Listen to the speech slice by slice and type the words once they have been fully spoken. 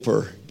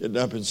For getting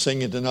up and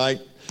singing tonight.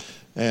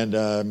 And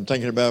I'm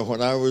thinking about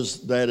when I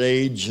was that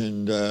age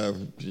and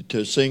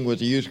to sing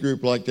with a youth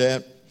group like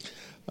that.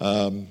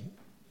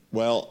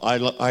 Well,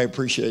 I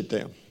appreciate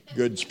them.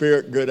 Good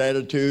spirit, good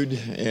attitude,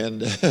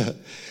 and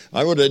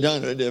I would have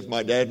done it if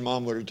my dad and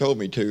mom would have told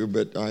me to,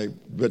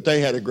 but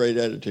they had a great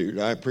attitude.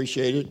 I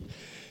appreciate it,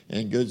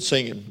 and good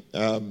singing.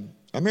 I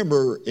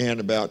remember in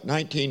about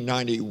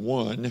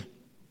 1991,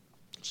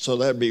 so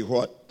that'd be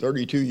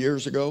 32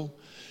 years ago.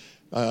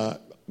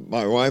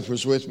 My wife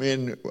was with me,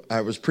 and I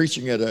was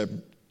preaching at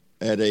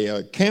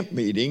a camp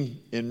meeting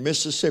in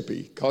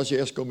Mississippi,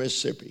 Kosciuszko,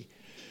 Mississippi.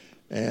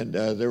 And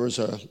there was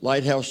a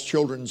Lighthouse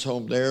Children's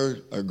Home there,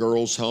 a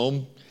girls'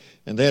 home.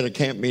 And they had a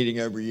camp meeting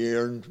every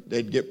year. And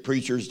they'd get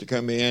preachers to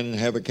come in and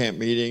have a camp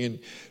meeting and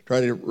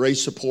try to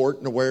raise support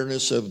and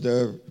awareness of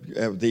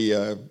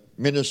the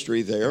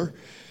ministry there.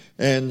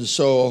 And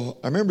so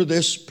I remember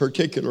this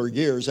particular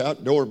year's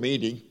outdoor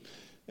meeting.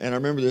 And I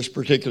remember this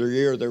particular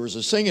year, there was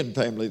a singing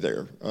family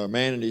there, a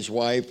man and his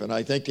wife, and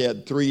I think they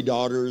had 3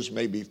 daughters,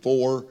 maybe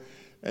 4,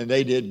 and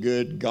they did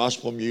good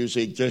gospel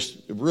music, just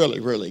really,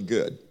 really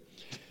good.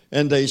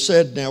 And they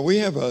said, now we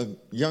have a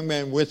young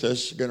man with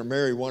us, going to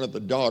marry one of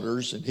the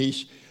daughters, and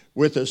he's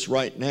with us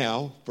right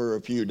now for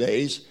a few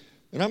days,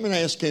 and I'm going to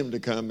ask him to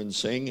come and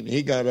sing. And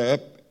he got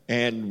up,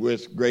 and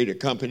with great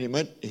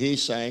accompaniment, he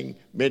sang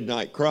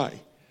Midnight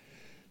Cry.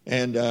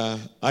 And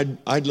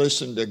I'd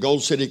listened to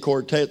Gold City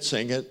Quartet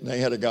sing it, and they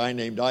had a guy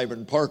named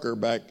Ivan Parker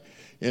back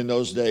in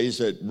those days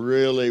that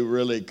really,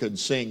 really could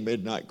sing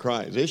Midnight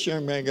Cry. This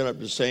young man got up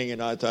to sing,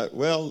 and I thought,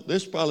 well,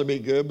 this will probably be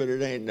good, but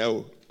it ain't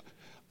no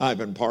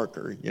Ivan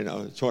Parker,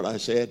 that's what I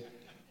said.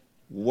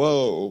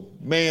 Whoa,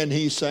 man,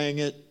 he sang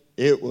it.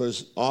 It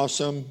was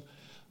awesome.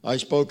 I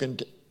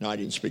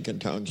didn't speak in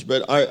tongues,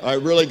 but I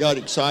really got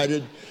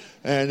excited.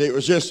 And it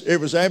was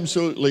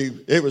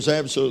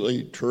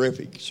absolutely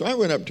terrific. So I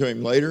went up to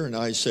him later and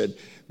I said,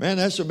 man,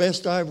 that's the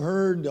best I've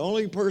heard. The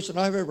only person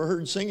I've ever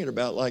heard singing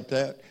about like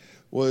that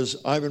was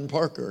Ivan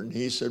Parker. And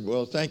he said,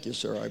 well, thank you,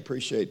 sir. I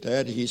appreciate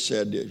that. He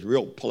said, he's a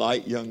real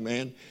polite young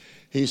man.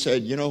 He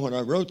said, when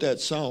I wrote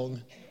that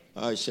song,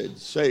 I said,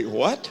 say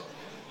what?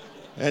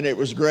 And it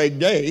was Greg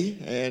Day,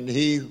 and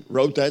he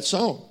wrote that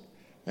song.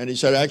 And he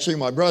said, actually,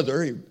 my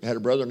brother, he had a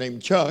brother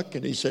named Chuck,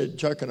 and he said,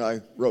 Chuck and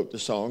I wrote the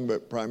song,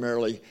 but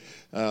primarily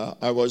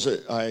I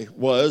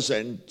was,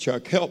 and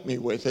Chuck helped me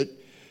with it.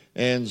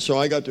 And so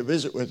I got to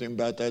visit with him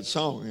about that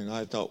song, and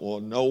I thought, well,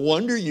 no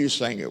wonder you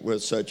sang it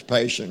with such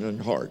passion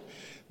and heart.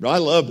 But I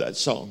love that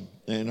song,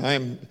 and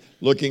I'm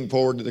looking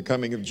forward to the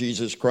coming of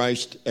Jesus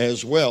Christ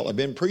as well. I've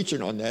been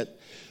preaching on that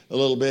a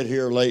little bit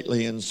here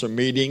lately in some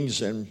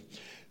meetings, and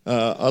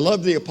I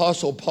love the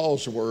Apostle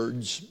Paul's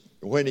words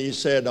when he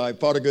said, I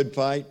fought a good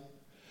fight,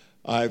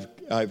 I've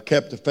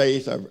kept the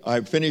faith,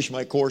 I've finished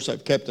my course,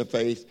 I've kept the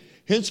faith.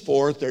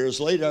 Henceforth there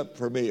is laid up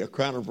for me a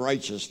crown of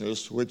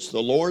righteousness, which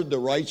the Lord, the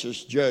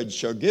righteous judge,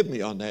 shall give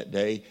me on that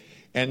day,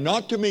 and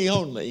not to me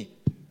only,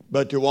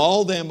 but to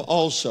all them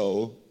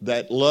also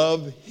that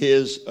love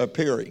his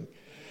appearing.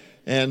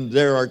 And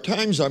there are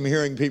times I'm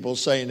hearing people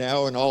say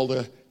now, in all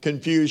the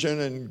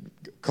confusion and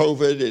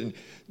COVID and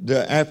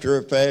the after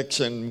effects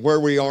and where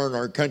we are in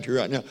our country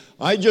right now,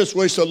 I just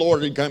wish the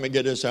Lord would come and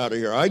get us out of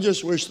here. I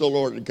just wish the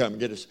Lord would come and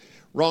get us.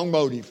 Wrong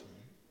motive.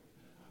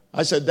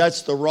 I said,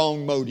 that's the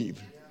wrong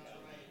motive.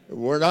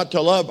 We're not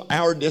to love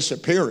our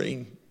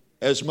disappearing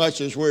as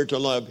much as we're to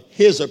love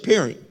his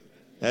appearing.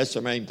 That's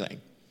the main thing.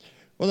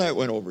 Well, that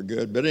went over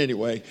good. But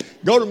anyway,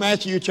 go to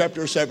Matthew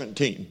chapter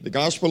 17, the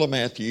Gospel of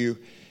Matthew,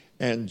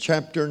 and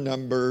chapter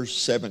number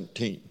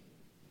 17.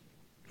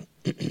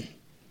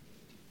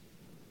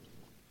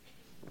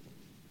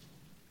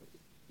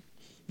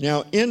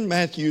 Now, in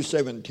Matthew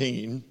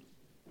 17,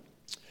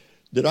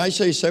 did I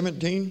say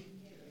 17?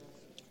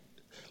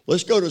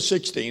 Let's go to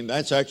 16.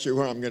 That's actually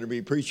where I'm going to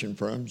be preaching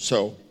from.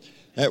 So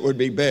that would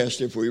be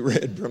best if we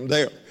read from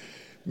there.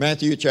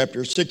 Matthew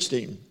chapter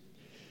 16.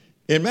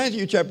 In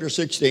Matthew chapter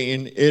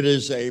 16, it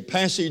is a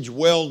passage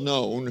well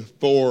known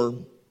for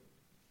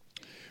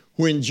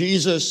when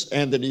Jesus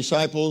and the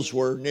disciples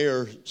were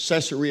near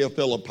Caesarea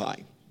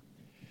Philippi.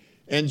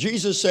 And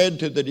Jesus said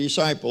to the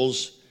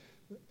disciples,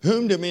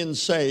 whom do men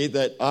say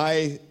that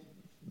I,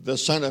 the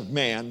Son of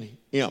Man,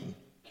 am?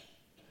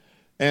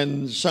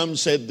 And some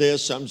said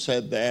this, some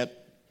said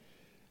that.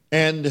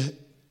 And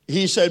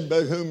he said,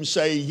 but whom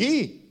say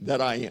ye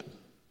that I am?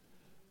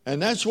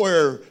 And that's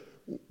where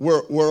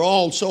we're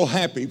all so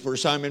happy for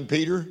Simon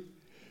Peter,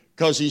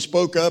 because he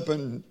spoke up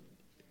and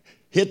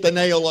hit the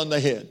nail on the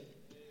head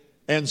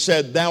and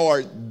said, thou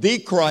art the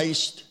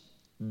Christ,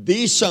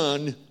 the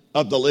Son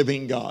of the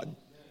living God.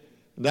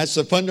 That's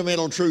the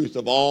fundamental truth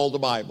of all the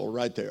Bible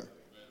right there.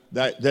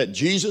 That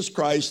Jesus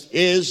Christ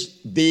is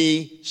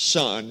the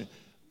Son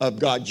of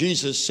God.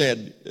 Jesus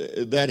said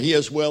that he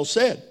has well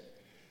said.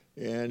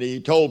 And he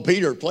told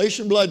Peter, flesh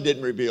and blood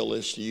didn't reveal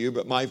this to you,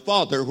 but my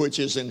Father which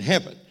is in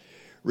heaven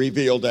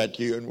revealed that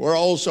to you. And we're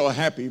also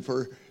happy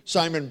for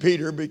Simon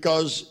Peter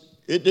because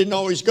it didn't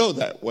always go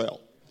that well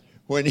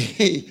when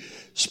he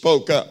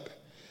spoke up.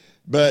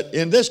 But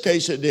in this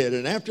case, it did.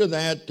 And after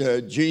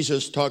that,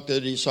 Jesus talked to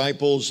the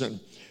disciples and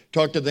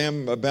talked to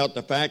them about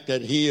the fact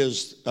that he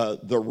is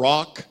the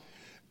rock.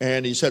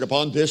 And he said,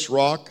 upon this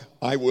rock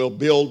I will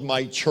build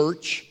my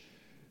church,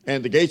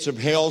 and the gates of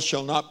hell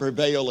shall not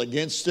prevail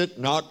against it,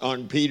 not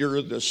on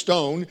Peter the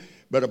stone,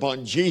 but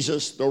upon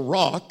Jesus the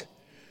rock,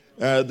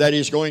 that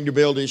he's going to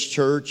build his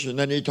church. And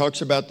then he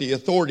talks about the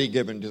authority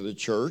given to the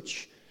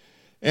church.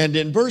 And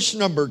in verse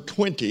number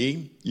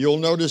 20, you'll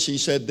notice he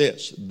said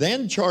this,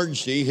 then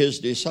charged he his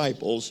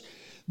disciples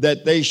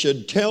that they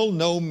should tell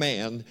no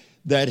man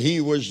that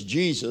he was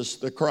Jesus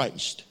the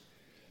Christ.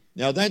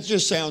 Now that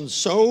just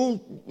sounds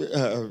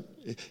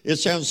it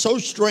sounds so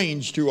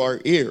strange to our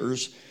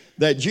ears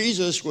that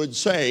Jesus would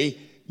say,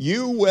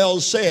 you well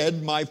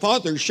said, my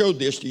Father showed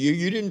this to you.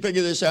 You didn't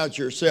figure this out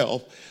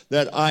yourself,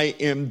 that I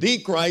am the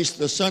Christ,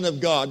 the Son of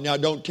God. Now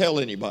don't tell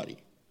anybody.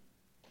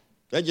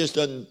 That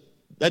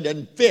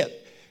doesn't fit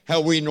how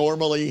we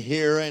normally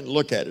hear and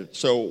look at it.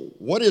 So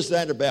what is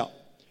that about?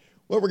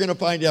 Well, we're going to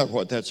find out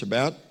what that's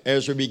about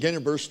as we begin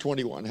in verse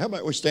 21. How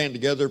about we stand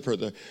together for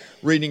the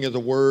reading of the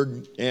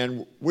word?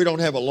 And we don't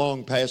have a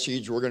long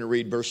passage. We're going to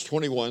read verse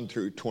 21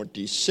 through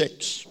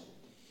 26.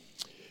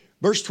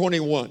 Verse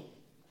 21.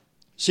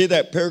 See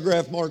that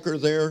paragraph marker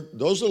there?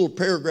 Those little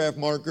paragraph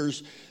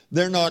markers,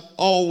 they're not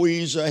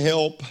always a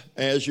help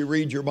as you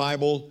read your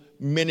Bible.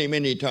 Many,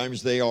 many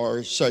times they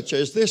are, such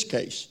as this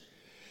case.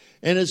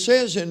 And it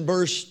says in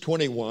verse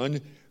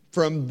 21,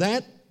 from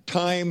that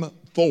time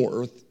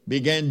forth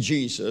began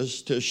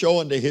Jesus to show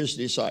unto his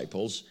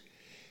disciples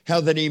how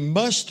that he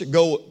must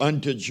go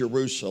unto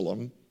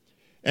Jerusalem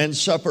and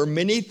suffer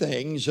many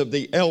things of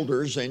the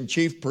elders and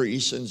chief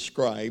priests and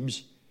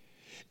scribes,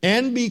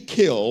 and be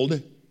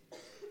killed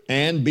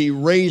and be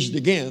raised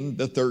again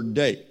the third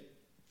day.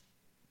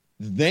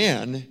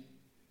 Then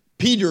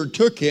Peter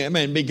took him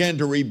and began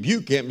to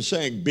rebuke him,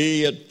 saying,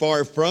 be it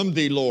far from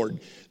thee, Lord,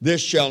 this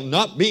shall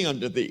not be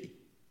unto thee.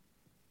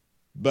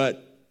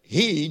 But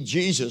he,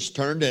 Jesus,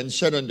 turned and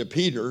said unto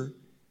Peter,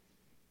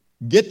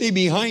 get thee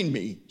behind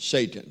me,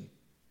 Satan.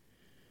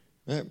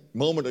 That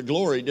moment of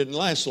glory didn't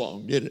last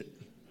long, did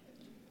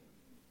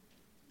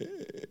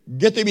it?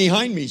 Get thee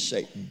behind me,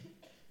 Satan.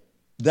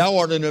 Thou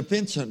art an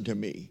offense unto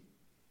me.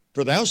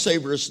 For thou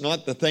savorest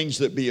not the things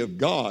that be of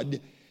God,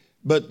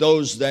 but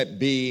those that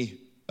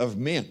be of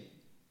men.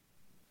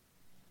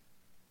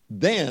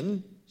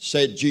 Then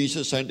said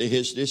Jesus unto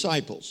his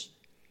disciples,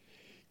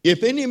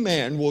 if any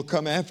man will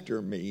come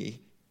after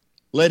me,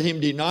 let him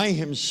deny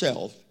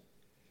himself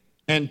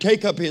and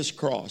take up his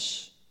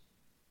cross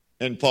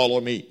and follow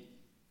me.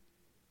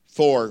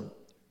 For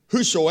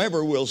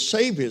whosoever will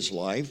save his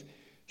life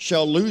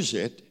shall lose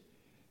it,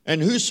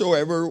 and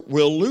whosoever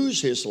will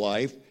lose his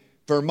life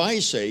for my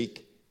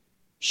sake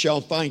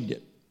shall find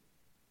it.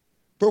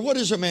 For what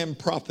is a man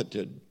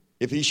profited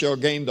if he shall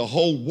gain the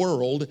whole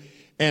world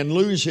and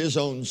lose his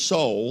own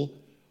soul?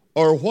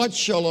 Or what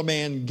shall a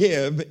man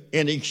give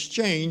in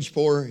exchange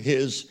for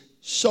his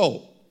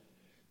soul?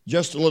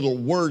 Just a little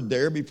word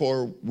there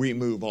before we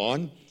move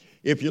on.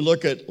 If you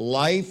look at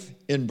life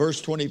in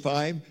verse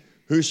 25,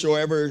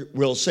 whosoever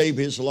will save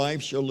his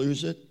life shall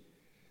lose it.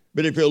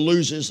 But if he'll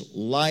lose his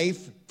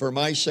life for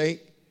my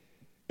sake,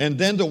 and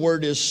then the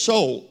word is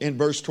soul in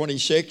verse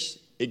 26,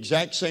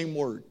 exact same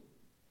word.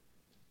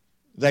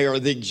 They are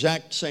the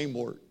exact same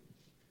word.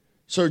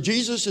 So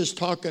Jesus is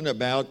talking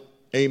about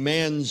a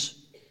man's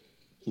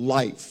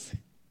life.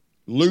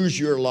 Lose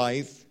your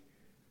life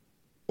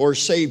or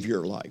save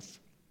your life.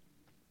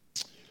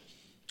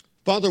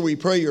 Father, we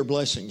pray your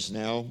blessings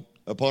now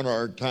upon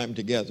our time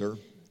together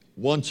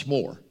once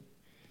more.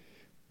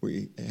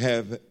 We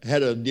have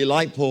had a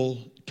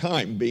delightful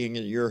time being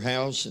in your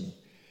house and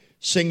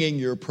singing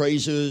your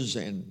praises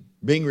and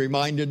being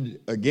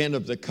reminded again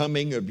of the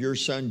coming of your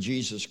Son,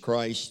 Jesus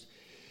Christ,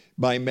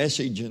 by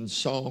message and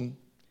song.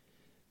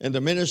 And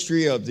the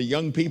ministry of the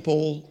young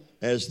people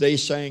as they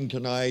sang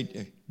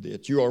tonight,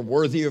 that you are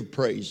worthy of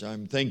praise.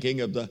 I'm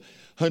thinking of the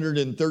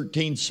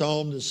 113th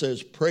Psalm that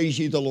says, praise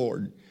ye the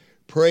Lord.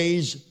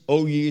 Praise,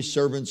 O ye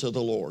servants of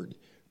the Lord.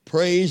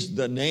 Praise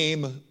the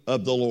name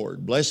of the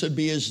Lord. Blessed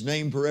be his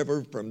name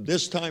forever, from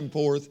this time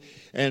forth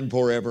and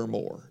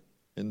forevermore.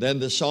 And then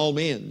the psalm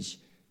ends,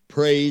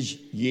 praise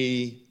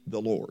ye the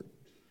Lord.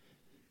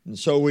 And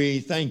so we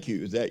thank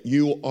you that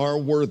you are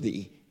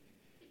worthy.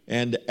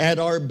 And at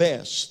our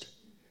best,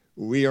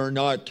 we are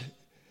not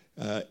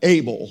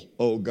able,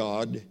 O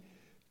God,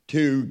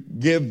 to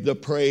give the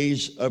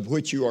praise of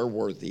which you are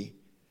worthy.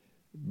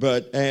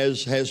 But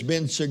as has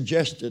been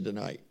suggested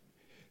tonight,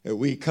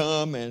 we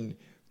come and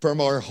from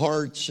our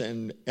hearts,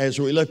 and as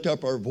we lift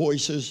up our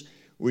voices,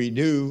 we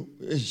do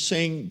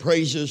sing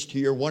praises to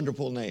your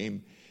wonderful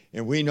name.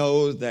 And we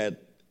know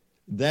that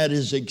that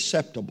is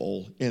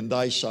acceptable in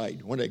thy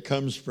sight when it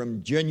comes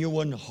from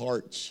genuine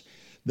hearts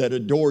that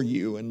adore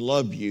you and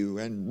love you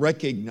and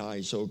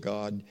recognize, oh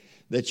God,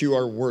 that you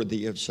are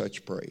worthy of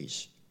such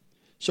praise.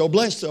 So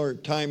bless our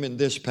time in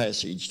this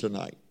passage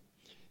tonight.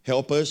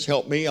 Help us,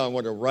 help me. I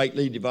want to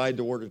rightly divide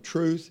the word of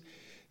truth,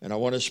 and I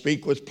want to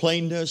speak with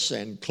plainness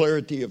and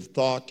clarity of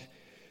thought.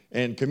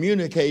 and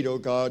communicate, oh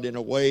God, in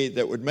a way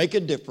that would make a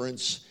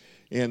difference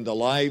in the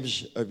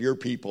lives of your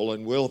people.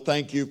 And we'll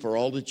thank you for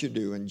all that you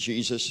do. In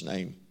Jesus'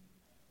 name,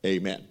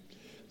 amen.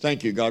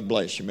 Thank you. God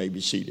bless. You may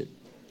be seated.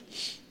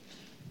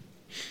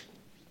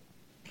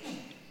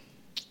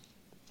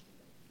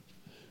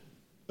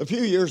 A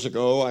few years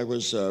ago, I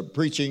was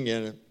preaching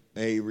in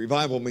a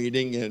revival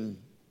meeting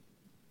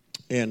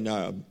in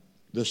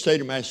the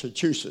state of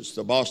Massachusetts,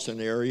 the Boston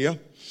area.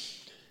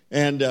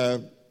 And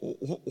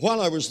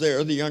while I was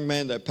there, the young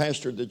man that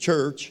pastored the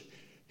church,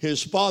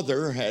 his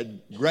father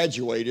had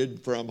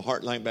graduated from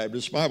Heartland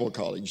Baptist Bible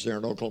College there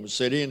in Oklahoma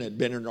City and had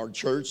been in our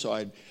church, so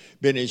I'd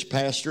been his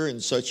pastor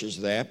and such as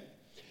that.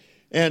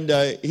 And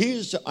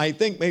he's, I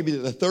think, maybe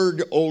the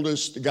third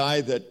oldest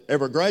guy that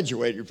ever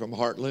graduated from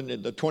Heartland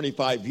in the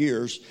 25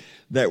 years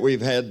that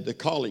we've had the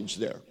college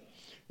there.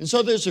 And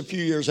so there's a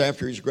few years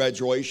after his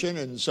graduation,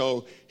 and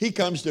so he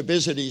comes to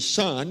visit his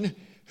son,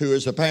 who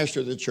is the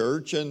pastor of the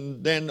church,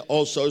 and then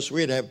also, so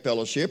we'd have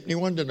fellowship, and he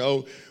wanted to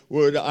know,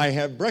 would I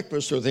have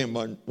breakfast with him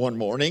one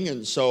morning?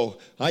 And so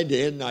I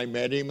did, and I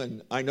met him,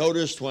 and I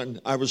noticed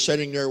when I was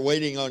sitting there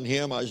waiting on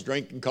him, I was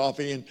drinking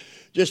coffee and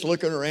just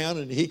looking around,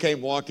 and he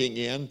came walking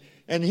in.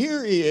 And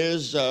here he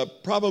is,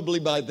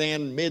 probably by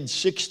then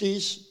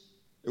mid-60s.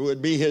 It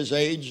would be his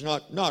age,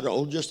 not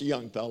old, just a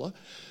young fella.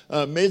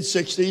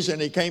 Mid-60s,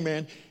 and he came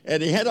in,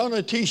 and he had on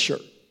a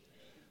T-shirt.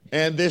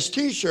 And this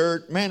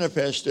T-shirt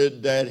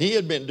manifested that he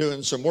had been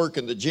doing some work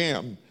in the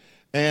gym.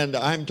 And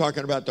I'm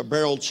talking about the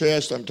barrel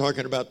chest. I'm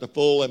talking about the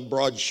full and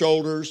broad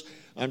shoulders.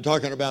 I'm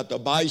talking about the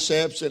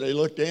biceps. And he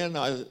looked in,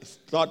 I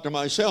thought to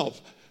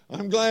myself,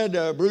 I'm glad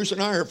Bruce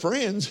and I are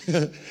friends.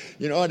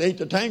 You know, I'd hate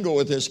to tangle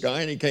with this guy.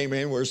 And he came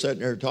in, we're sitting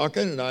there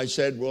talking, and I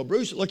said, well,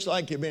 Bruce, it looks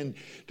like you've been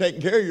taking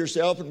care of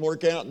yourself and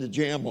working out in the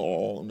gym.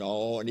 Oh,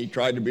 no. And he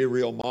tried to be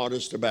real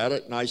modest about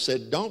it. And I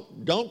said,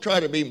 don't try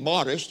to be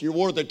modest. You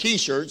wore the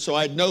T-shirt, so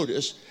I'd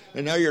notice.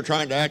 And now you're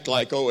trying to act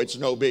like, oh, it's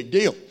no big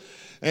deal.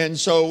 And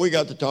so we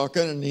got to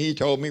talking, and he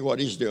told me what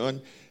he's doing.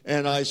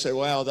 And I said,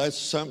 wow, that's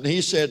something.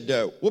 He said,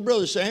 well,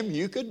 Brother Sam,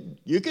 you could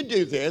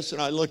do this.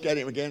 And I looked at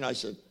him again, and I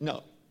said,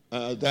 no.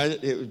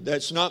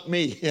 That's not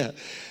me. Yeah.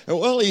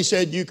 Well, he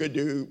said, you could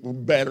do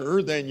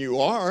better than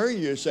you are.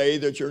 You say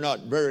that you're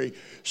not very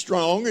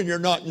strong and you're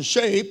not in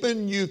shape,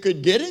 and you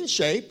could get in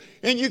shape,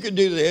 and you could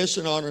do this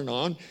and on and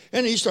on.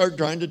 And he started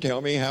trying to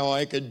tell me how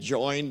I could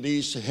join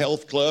these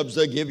health clubs.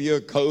 They give you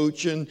a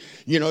coach, and,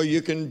 you know,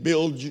 you can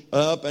build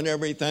up and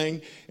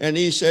everything. And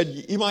he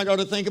said, you might ought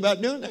to think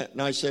about doing that.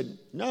 And I said,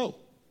 no.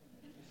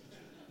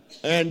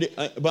 And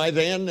by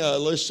then,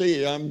 let's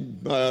see, I'm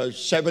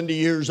 70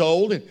 years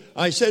old. And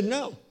I said,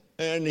 no.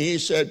 And he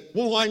said,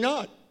 well, why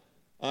not?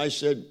 I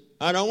said,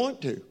 I don't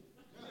want to.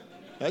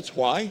 That's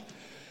why.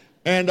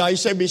 And I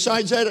said,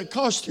 besides that, it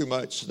costs too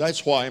much.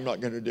 That's why I'm not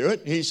going to do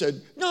it. He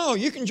said, no,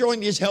 you can join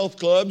these health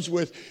clubs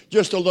with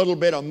just a little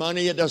bit of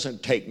money. It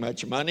doesn't take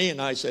much money. And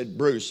I said,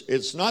 Bruce,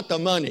 it's not the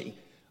money.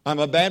 I'm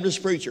a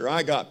Baptist preacher.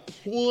 I got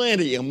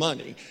plenty of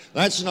money.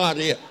 That's not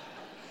it.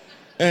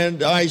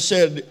 And I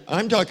said,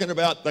 I'm talking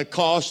about the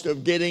cost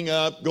of getting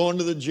up, going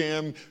to the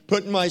gym,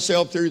 putting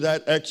myself through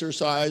that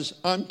exercise.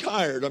 I'm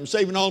tired. I'm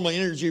saving all my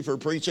energy for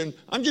preaching.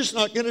 I'm just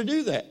not going to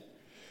do that.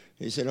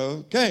 He said,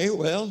 okay,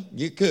 well,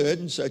 you could,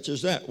 and such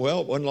as that.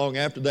 Well, it wasn't long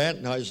after that,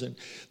 and I was in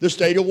the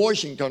state of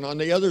Washington on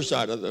the other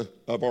side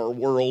of our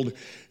world.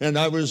 And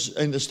I was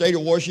in the state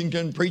of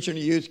Washington preaching a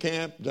youth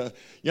camp. The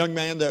young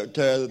man that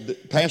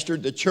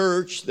pastored the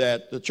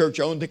church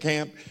owned the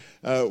camp,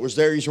 was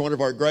there. He's one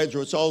of our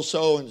graduates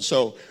also. And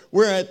so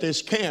we're at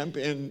this camp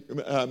in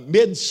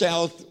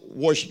mid-south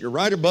Washington,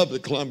 right above the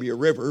Columbia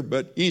River,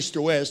 but east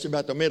to west,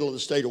 about the middle of the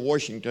state of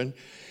Washington.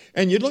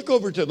 And you look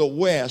over to the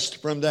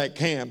west from that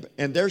camp,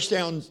 and there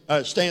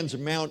stands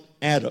Mount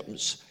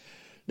Adams.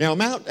 Now,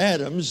 Mount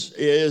Adams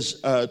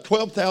is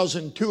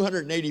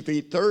 12,280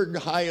 feet, third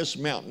highest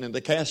mountain in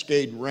the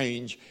Cascade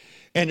Range,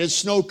 and it's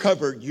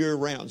snow-covered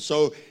year-round.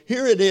 So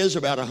here it is,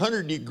 about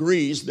 100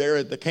 degrees there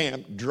at the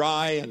camp,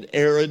 dry and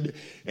arid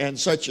and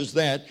such as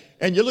that.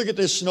 And you look at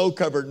this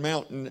snow-covered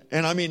mountain,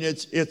 and I mean,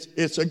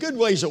 it's a good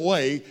ways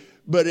away,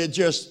 but it's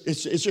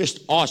just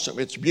awesome.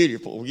 It's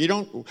beautiful. We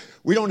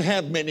don't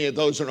have many of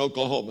those in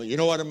Oklahoma. You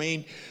know what I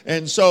mean?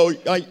 And so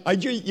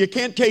you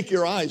can't take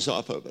your eyes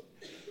off of it.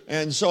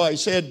 And so I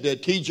said to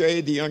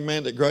TJ, the young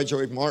man that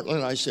graduated from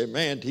Heartland, I said,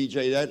 man,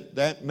 TJ,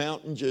 that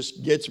mountain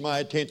just gets my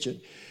attention.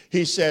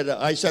 I said,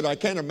 I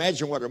can't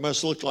imagine what it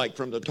must look like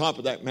from the top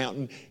of that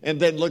mountain and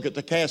then look at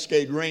the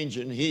Cascade Range.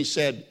 And he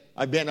said,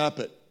 I've been up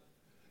it.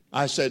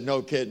 I said,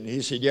 no kidding.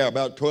 He said, yeah,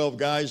 about 12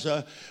 guys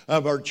of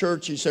our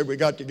church. He said, we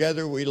got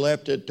together. We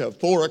left at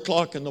 4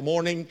 o'clock in the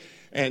morning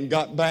and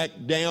got back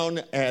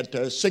down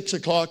at 6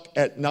 o'clock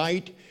at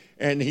night.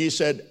 And he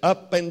said,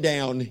 up and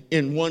down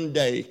in one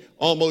day,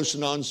 almost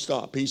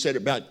nonstop. He said,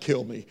 it about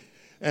killed me.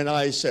 And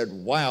I said,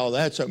 wow,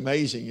 that's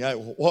amazing.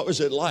 What was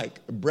it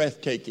like?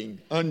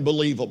 Breathtaking,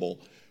 unbelievable.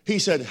 He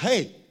said,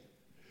 hey,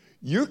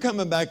 you're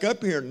coming back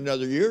up here in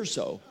another year or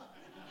so.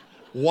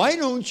 Why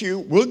don't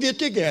we'll get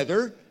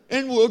together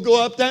and we'll go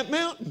up that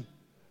mountain,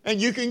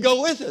 and you can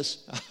go with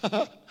us.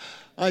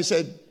 I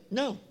said,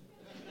 no,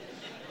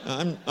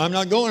 I'm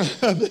not going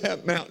up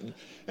that mountain.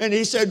 And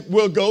he said,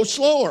 we'll go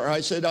slower. I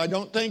said, I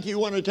don't think you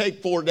want to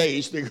take 4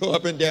 days to go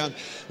up and down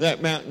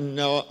that mountain.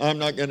 No, I'm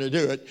not going to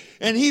do it.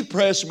 And he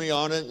pressed me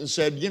on it and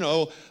said,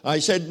 I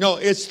said, no,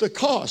 it's the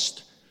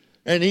cost.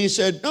 And he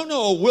said,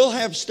 no, we'll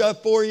have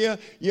stuff for you.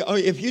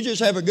 If you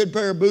just have a good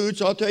pair of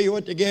boots, I'll tell you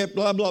what to get,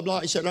 blah, blah, blah.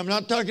 I said, I'm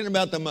not talking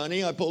about the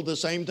money. I pulled the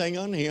same thing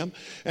on him.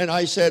 And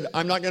I said,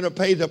 I'm not going to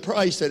pay the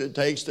price that it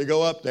takes to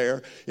go up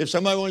there. If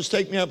somebody wants to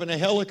take me up in a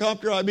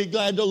helicopter, I'd be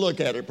glad to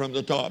look at it from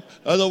the top.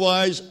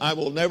 Otherwise, I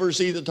will never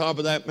see the top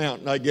of that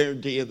mountain. I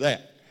guarantee you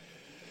that.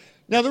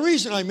 Now, the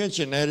reason I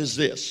mention that is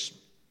this.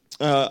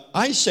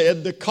 I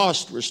said the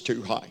cost was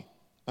too high.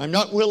 I'm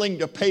not willing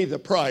to pay the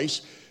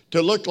price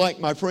to look like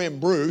my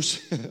friend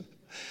Bruce,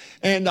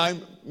 and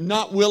I'm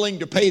not willing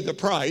to pay the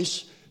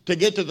price to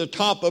get to the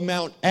top of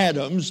Mount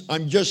Adams.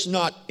 I'm just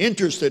not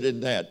interested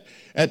in that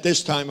at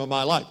this time of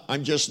my life.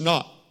 I'm just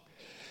not.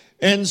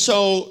 And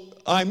so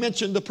I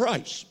mentioned the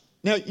price.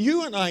 Now,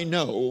 you and I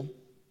know,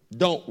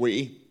 don't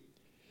we,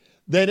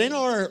 that in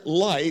our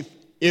life,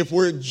 if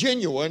we're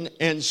genuine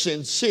and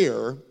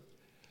sincere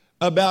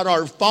about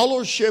our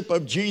fellowship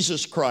of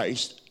Jesus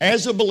Christ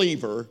as a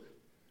believer,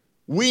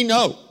 we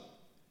know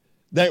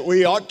that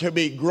we ought to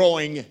be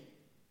growing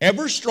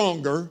ever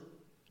stronger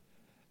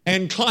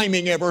and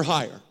climbing ever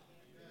higher.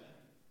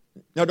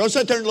 Now, don't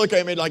sit there and look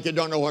at me like you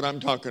don't know what I'm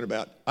talking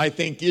about. I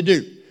think you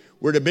do.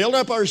 We're to build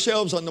up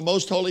ourselves on the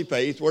most holy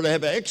faith. We're to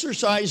have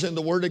exercise in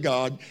the Word of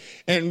God.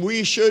 And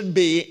we should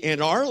be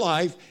in our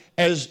life,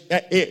 as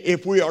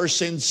if we are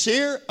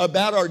sincere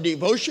about our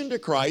devotion to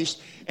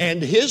Christ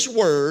and His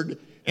Word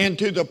and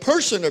to the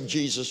person of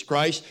Jesus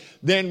Christ,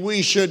 then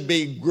we should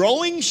be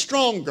growing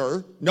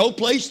stronger, no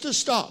place to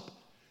stop.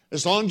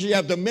 As long as you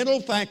have the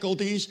mental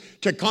faculties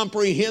to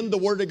comprehend the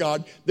Word of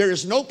God, there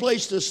is no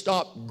place to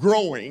stop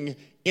growing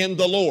in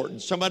the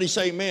Lord. Somebody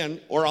say amen,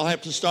 or I'll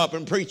have to stop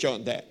and preach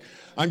on that.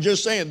 I'm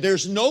just saying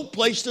there's no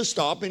place to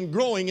stop in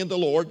growing in the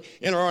Lord,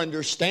 in our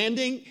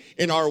understanding,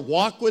 in our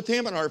walk with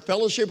Him, in our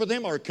fellowship with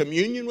Him, our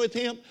communion with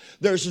Him.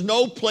 There's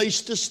no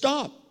place to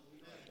stop.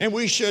 And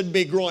we should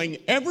be growing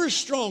ever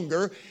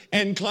stronger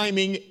and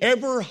climbing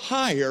ever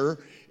higher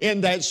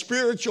in that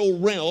spiritual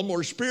realm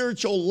or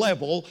spiritual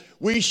level.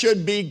 We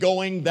should be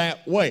going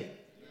that way.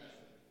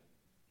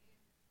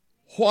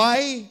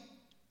 Why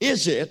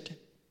is it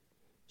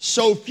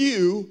so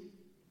few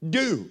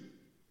do?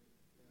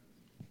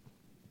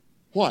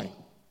 Why?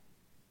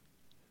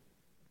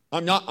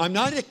 I'm not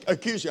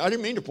accusing. I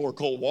didn't mean to pour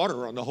cold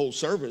water on the whole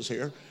service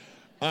here.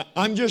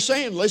 I'm just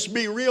saying, let's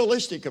be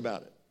realistic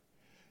about it.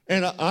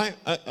 And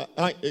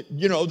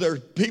there are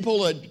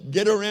people that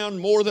get around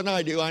more than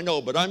I do, I know.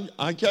 But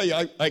I tell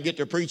you, I get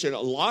to preach in a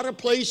lot of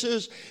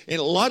places, in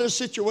a lot of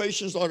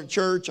situations, a lot of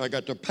church. I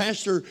got to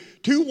pastor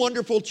 2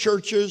 wonderful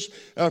churches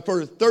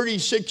for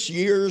 36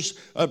 years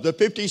of the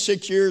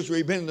 56 years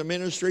we've been in the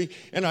ministry.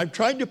 And I've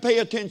tried to pay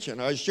attention.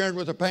 I was sharing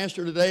with a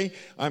pastor today.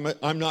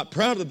 I'm not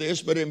proud of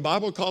this, but in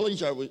Bible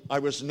college, I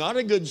was not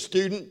a good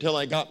student till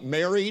I got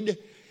married.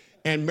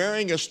 And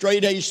marrying a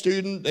straight-A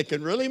student that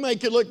can really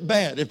make you look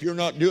bad if you're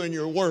not doing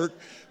your work,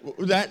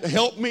 that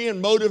helped me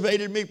and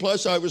motivated me.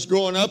 Plus, I was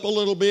growing up a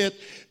little bit,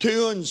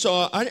 too, and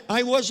so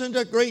I wasn't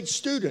a great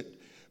student.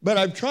 But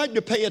I've tried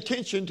to pay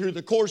attention through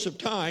the course of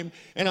time,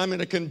 and I'm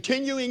in a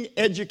continuing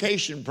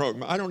education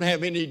program. I don't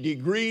have any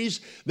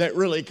degrees that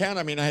really count.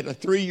 I mean, I had a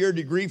 3-year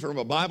degree from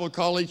a Bible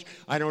college.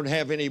 I don't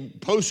have any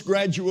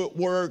postgraduate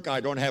work.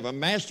 I don't have a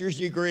master's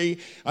degree.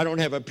 I don't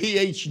have a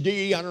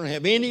PhD. I don't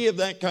have any of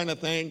that kind of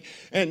thing.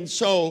 And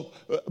so,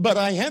 but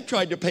I have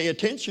tried to pay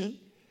attention,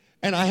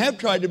 and I have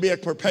tried to be a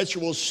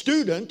perpetual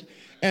student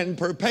and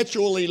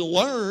perpetually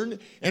learn.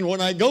 And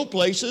when I go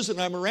places and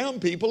I'm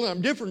around people and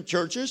I'm different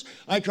churches,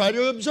 I try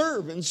to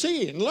observe and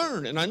see and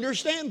learn and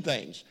understand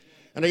things.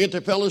 And I get to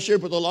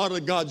fellowship with a lot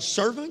of God's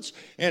servants,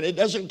 and it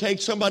doesn't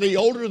take somebody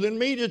older than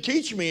me to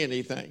teach me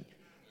anything.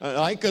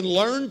 I can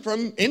learn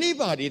from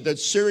anybody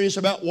that's serious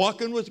about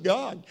walking with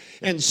God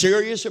and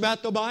serious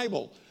about the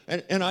Bible.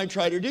 And I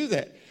try to do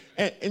that.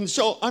 And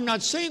so I'm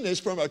not saying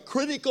this from a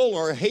critical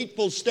or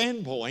hateful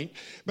standpoint,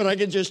 but I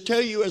can just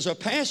tell you as a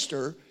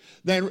pastor,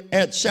 then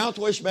at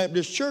Southwest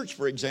Baptist Church,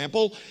 for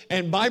example,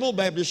 and Bible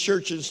Baptist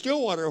Church in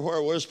Stillwater, where I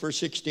was for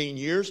 16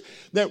 years,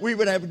 that we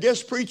would have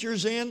guest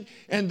preachers in,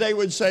 and they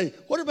would say,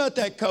 what about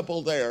that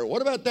couple there?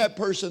 What about that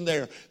person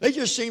there? They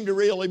just seem to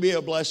really be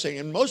a blessing.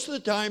 And most of the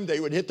time, they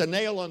would hit the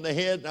nail on the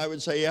head, and I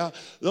would say, yeah,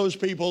 those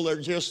people, they're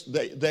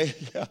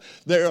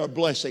a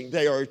blessing.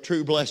 They are a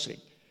true blessing.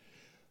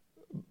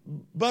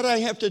 But I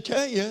have to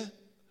tell you,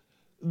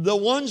 the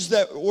ones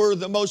that were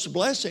the most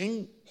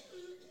blessing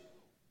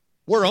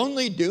were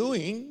only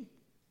doing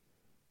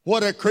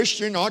what a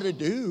Christian ought to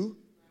do.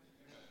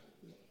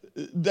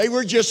 They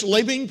were just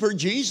living for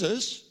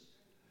Jesus.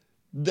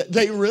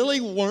 They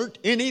really weren't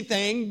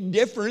anything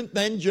different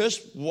than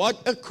just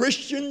what a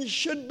Christian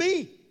should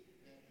be.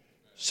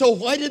 So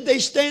why did they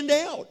stand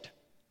out?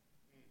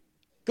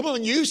 Come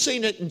on, you've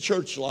seen it in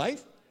church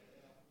life.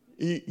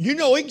 You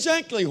know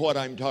exactly what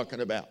I'm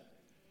talking about.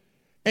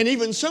 And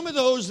even some of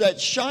those that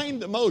shine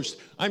the most,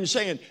 I'm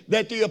saying,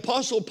 that the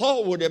Apostle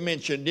Paul would have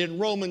mentioned in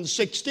Romans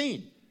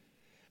 16.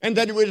 And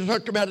that he would have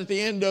talked about at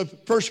the end of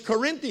 1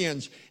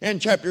 Corinthians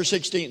and chapter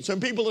 16. Some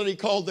people that he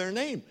called their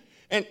name.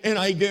 And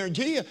I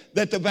guarantee you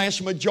that the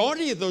vast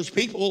majority of those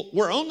people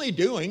were only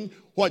doing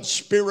what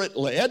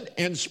Spirit-led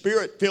and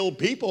Spirit-filled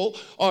people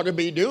ought to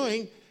be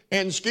doing.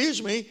 And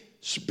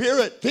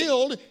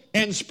Spirit-filled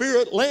and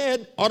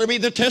Spirit-led ought to be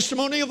the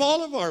testimony of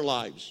all of our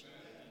lives.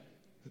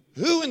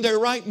 Who in their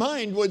right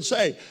mind would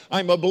say,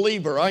 I'm a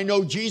believer, I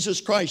know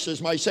Jesus Christ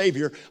as my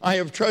Savior, I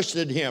have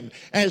trusted Him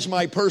as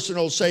my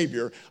personal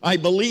Savior, I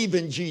believe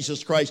in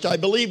Jesus Christ, I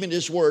believe in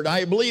His Word,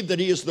 I believe that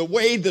He is the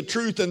way, the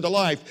truth, and the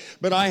life,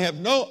 but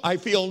I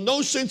feel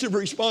no sense of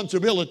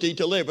responsibility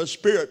to live a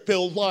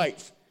Spirit-filled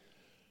life.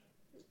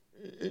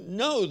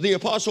 No, the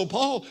Apostle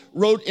Paul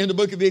wrote in the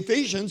book of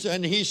Ephesians,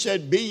 and he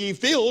said, be ye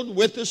filled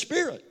with the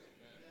Spirit.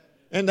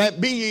 And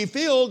that be ye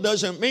filled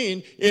doesn't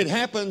mean it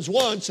happens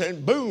once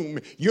and boom,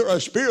 you're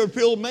a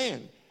Spirit-filled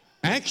man.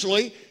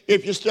 Actually,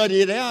 if you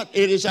study it out,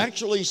 it is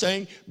actually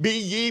saying, be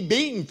ye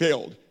being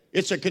filled.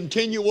 It's a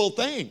continual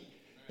thing.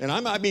 And I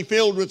might be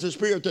filled with the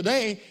Spirit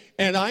today,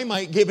 and I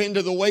might give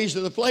into the ways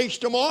of the flesh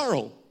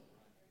tomorrow.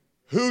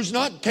 Who's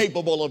not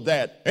capable of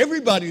that?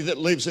 Everybody that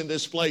lives in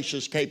this flesh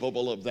is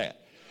capable of that.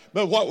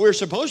 But what we're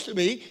supposed to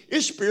be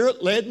is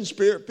Spirit-led and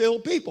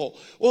Spirit-filled people.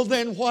 Well,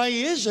 then why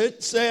is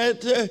it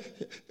that,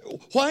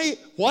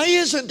 why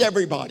isn't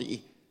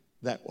everybody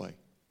that way?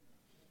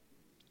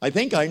 I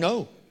think I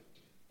know.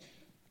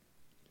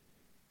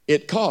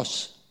 It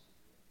costs.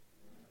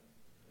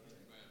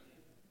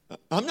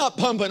 I'm not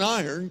pumping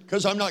iron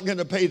because I'm not going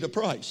to pay the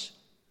price.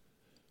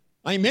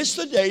 I miss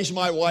the days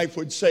my wife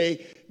would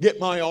say, get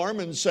my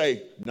arm and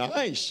say,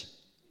 nice.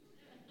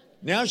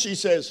 Now she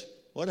says,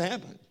 what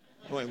happened?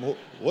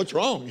 What's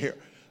wrong here?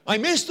 I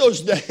miss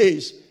those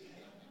days,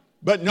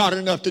 but not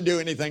enough to do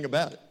anything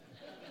about it.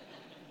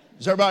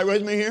 Is everybody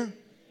with me here?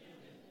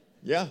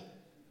 Yeah.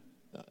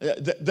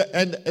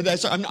 And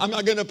that's, I'm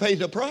not going to pay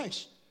the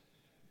price.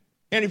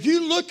 And if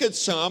you look at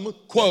some,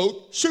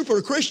 quote,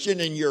 super Christian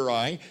in your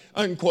eye,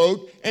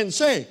 unquote, and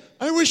say,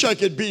 I wish I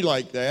could be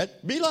like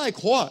that. Be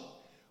like what?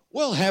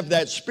 Well, have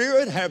that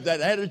spirit, have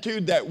that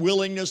attitude, that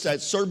willingness,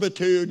 that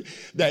servitude,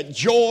 that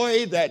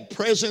joy, that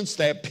presence,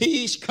 that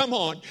peace. Come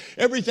on.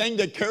 Everything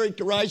that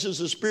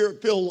characterizes a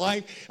Spirit-filled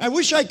life. I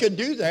wish I could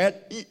do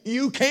that.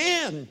 You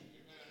can.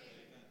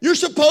 You're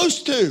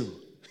supposed to.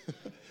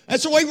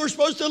 That's the way we're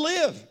supposed to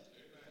live.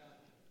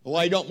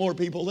 Why don't more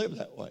people live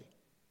that way?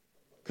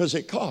 Because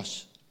it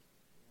costs.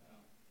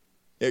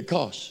 It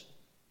costs.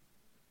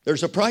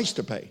 There's a price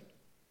to pay.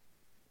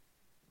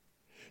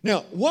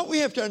 Now, what we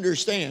have to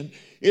understand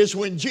is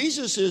when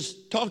Jesus is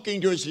talking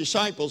to his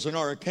disciples in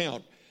our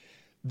account,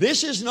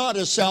 this is not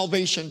a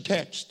salvation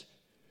text.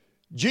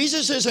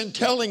 Jesus isn't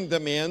telling the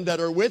men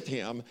that are with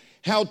him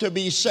how to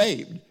be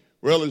saved.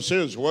 Well, it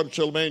says, what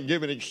shall a man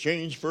give in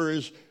exchange for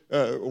his,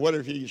 what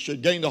if he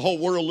should gain the whole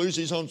world, lose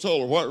his own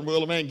soul? Or what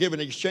will a man give in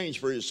exchange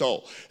for his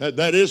soul?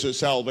 That is a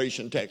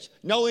salvation text.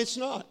 No, it's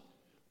not.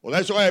 Well,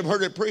 that's why I've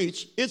heard it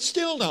preached. It's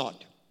still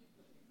not.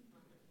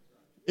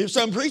 If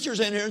some preacher's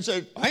in here and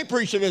said, I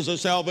preached it as a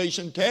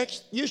salvation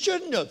text, you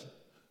shouldn't have.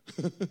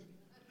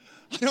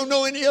 I don't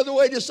know any other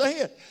way to say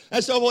it.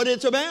 That's not what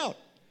it's about.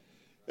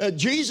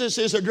 Jesus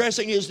is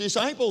addressing his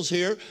disciples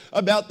here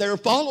about their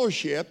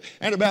followership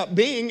and about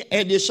being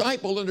a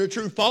disciple and a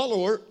true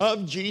follower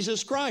of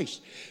Jesus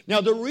Christ.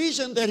 Now, the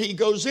reason that he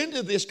goes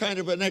into this kind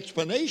of an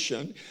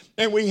explanation,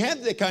 and we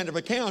have that kind of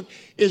account,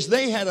 is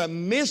they had a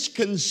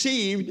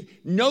misconceived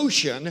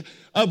notion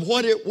of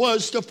what it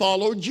was to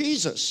follow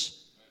Jesus.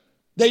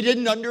 They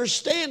didn't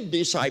understand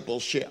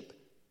discipleship.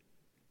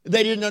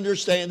 They didn't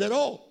understand at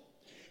all.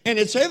 And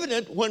it's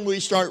evident when we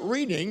start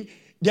reading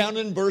down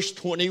in verse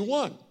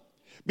 21.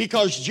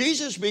 Because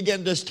Jesus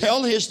began to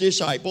tell his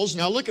disciples,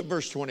 now look at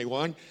verse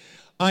 21,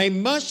 I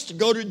must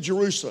go to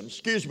Jerusalem.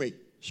 Excuse me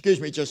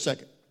just a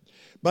second.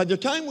 By the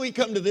time we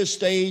come to this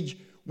stage,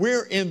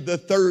 we're in the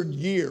third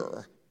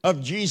year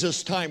of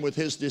Jesus' time with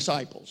his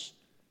disciples.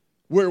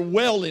 We're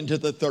well into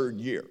the third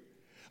year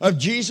of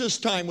Jesus'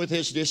 time with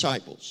his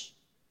disciples.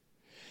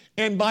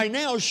 And by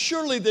now,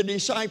 surely the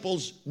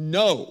disciples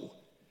know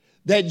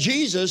that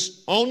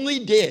Jesus only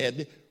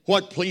did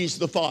what pleased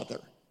the Father.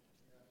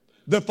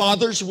 The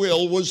Father's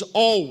will was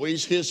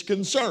always his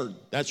concern.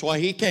 That's why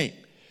he came.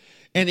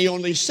 And he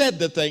only said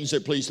the things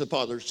that pleased the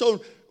Father.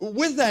 So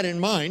with that in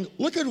mind,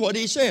 look at what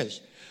he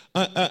says.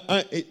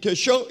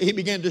 He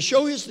began to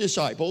show his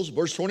disciples,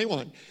 verse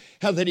 21,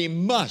 how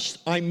that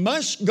I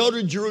must go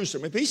to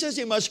Jerusalem. If he says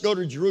he must go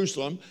to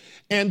Jerusalem,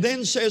 and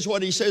then says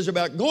what he says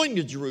about going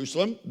to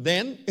Jerusalem,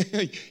 then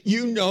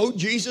you know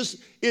Jesus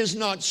is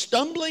not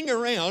stumbling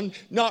around,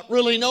 not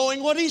really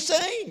knowing what he's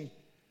saying.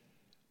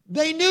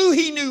 They knew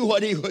he knew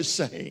what he was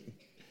saying.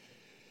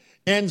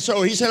 And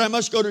so he said, I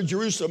must go to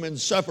Jerusalem and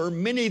suffer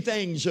many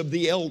things of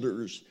the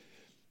elders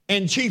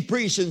and chief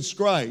priests and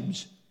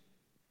scribes.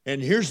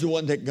 And here's the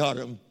one that got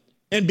him.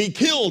 And be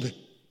killed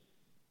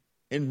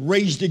and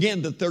raised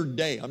again the third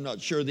day. I'm not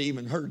sure they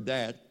even heard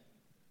that.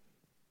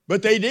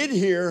 But they did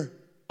hear,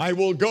 I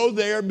will go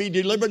there, be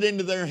delivered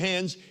into their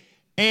hands,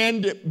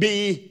 and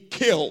be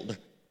killed.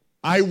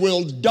 I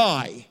will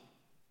die.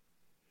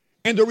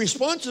 And the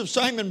response of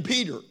Simon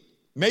Peter,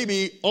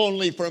 maybe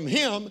only from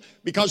him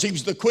because he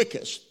was the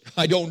quickest,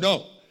 I don't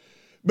know.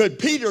 But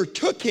Peter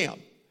took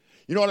him.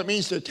 You know what it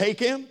means to take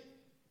him?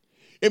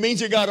 It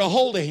means he got a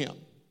hold of him.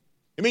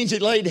 It means he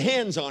laid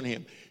hands on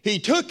him. He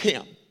took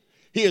him.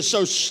 He is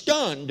so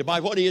stunned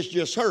by what he has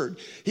just heard.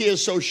 He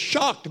is so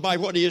shocked by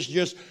what he has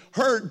just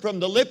heard from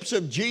the lips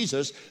of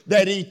Jesus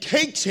that he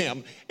takes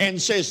him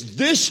and says,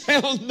 this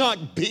shall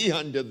not be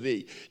unto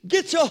thee.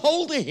 Gets a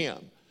hold of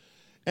him.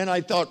 And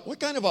I thought, what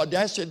kind of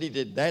audacity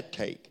did that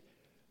take?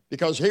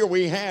 Because here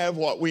we have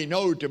what we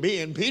know to be,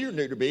 and Peter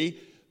knew to be,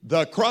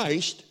 the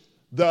Christ,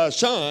 the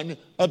Son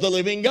of the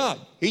living God.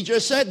 He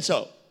just said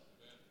so.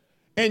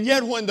 And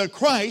yet when the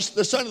Christ,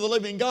 the Son of the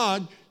living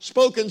God,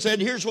 spoke and said,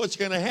 here's what's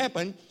going to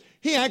happen,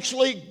 he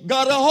actually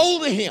got a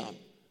hold of him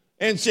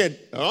and said,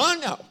 oh,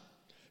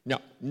 no,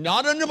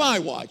 not under my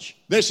watch.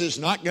 This is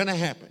not going to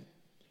happen.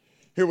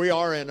 Here we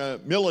are in a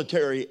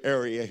military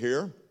area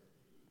here.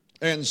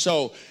 And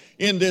so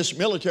in this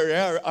military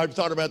area, I've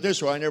thought about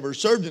this. Well, I never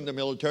served in the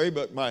military,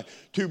 but my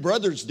two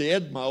brothers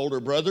did. My older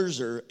brothers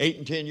are 8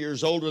 and 10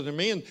 years older than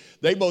me, and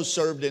they both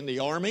served in the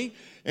Army.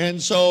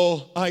 And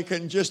so I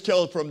can just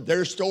tell from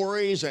their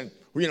stories and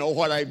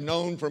what I've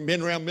known from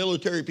being around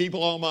military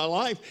people all my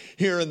life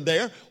here and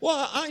there.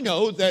 Well, I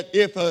know that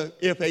if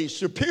a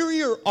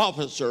superior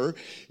officer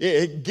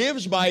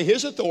gives by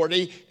his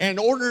authority an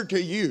order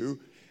to you,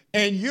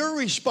 and your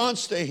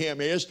response to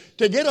him is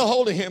to get a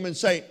hold of him and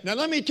say, now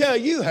let me tell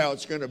you how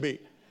it's going to be.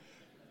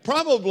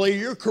 Probably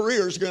your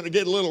career is going to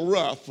get a little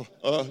rough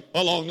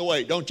along the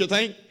way, don't you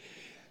think?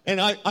 And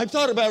I've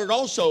thought about it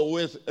also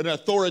with an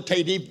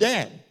authoritative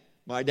dad.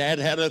 My dad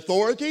had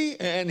authority,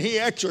 and he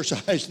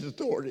exercised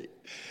authority.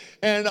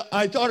 And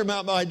I thought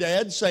about my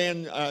dad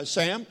saying,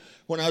 Sam,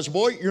 when I was a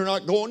boy, you're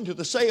not going to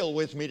the sale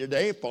with me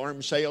today,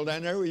 farm sale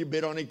down there where you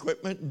bid on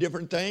equipment and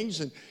different things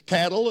and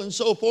cattle and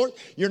so forth.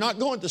 You're not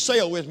going to the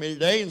sale with me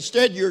today.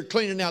 Instead, you're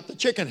cleaning out the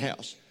chicken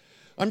house.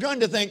 I'm trying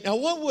to think, now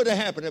what would have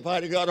happened if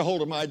I'd have got a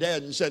hold of my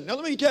dad and said, now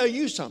let me tell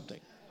you something.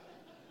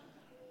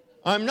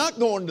 I'm not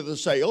going to the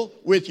sale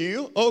with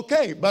you,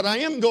 okay, but I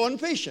am going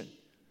fishing.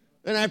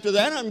 And after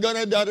that, I'm going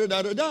to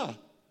da-da-da-da-da.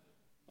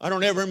 I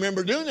don't ever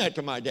remember doing that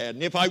to my dad.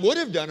 And if I would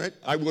have done it,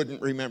 I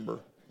wouldn't remember.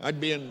 I'd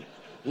be in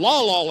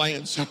la-la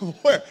land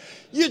somewhere.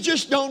 You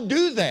just don't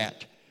do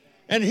that.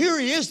 And here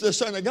he is, the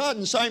Son of God,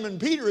 and Simon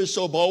Peter is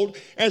so bold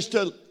as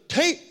to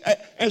take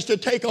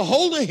a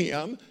hold of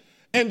him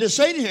and to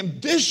say to him,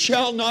 this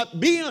shall not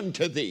be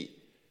unto thee.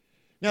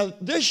 Now,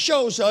 this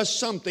shows us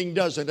something,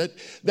 doesn't it?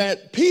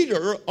 That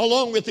Peter,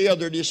 along with the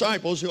other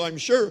disciples, who I'm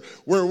sure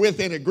were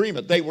within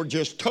agreement, they were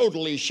just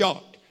totally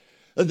shocked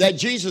that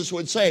Jesus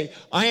would say,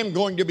 I am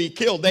going to be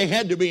killed. They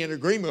had to be in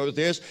agreement with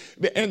this,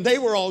 and they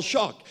were all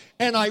shocked.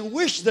 And I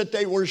wish that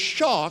they were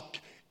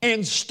shocked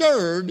and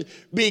stirred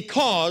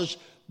because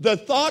the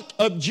thought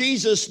of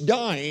Jesus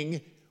dying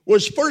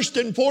was first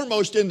and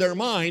foremost in their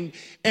mind,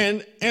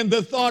 and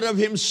the thought of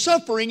him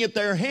suffering at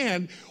their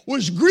hand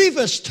was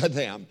grievous to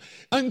them,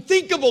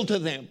 unthinkable to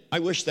them. I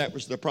wish that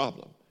was the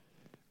problem,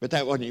 but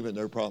that wasn't even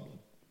their problem.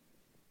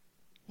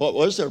 What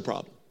was their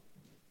problem?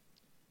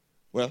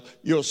 Well,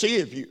 you'll see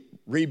if you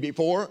read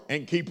before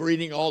and keep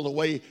reading all the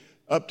way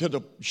up to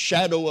the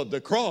shadow of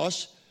the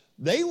cross,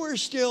 they were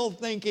still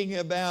thinking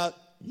about,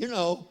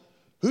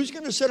 who's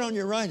going to sit on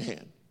your right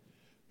hand?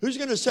 Who's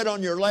going to sit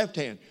on your left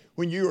hand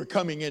when you are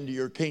coming into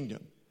your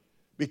kingdom?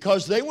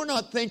 Because they were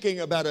not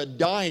thinking about a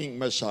dying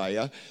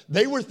Messiah.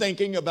 They were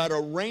thinking about a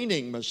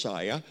reigning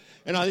Messiah.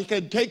 And I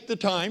could take the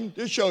time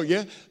to show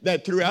you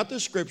that throughout the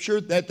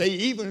scripture that they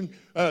even,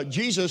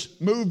 Jesus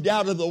moved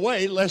out of the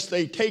way lest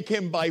they take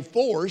him by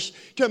force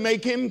to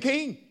make him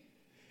king.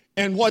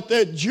 And what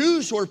the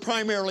Jews were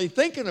primarily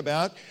thinking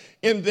about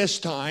in this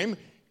time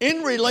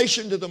in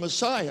relation to the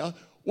Messiah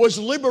was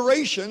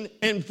liberation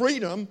and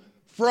freedom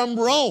from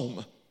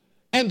Rome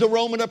and the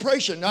Roman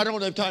oppression. I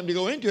don't have time to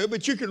go into it,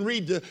 but you can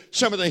read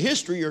some of the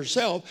history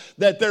yourself,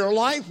 that their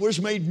life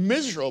was made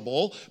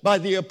miserable by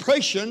the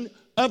oppression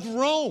of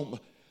Rome.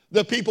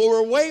 The people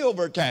were way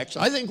overtaxed.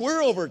 I think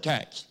we're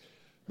overtaxed.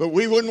 But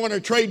we wouldn't want to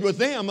trade with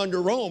them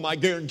under Rome, I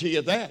guarantee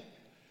you that.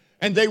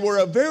 And they were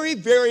a very,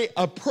 very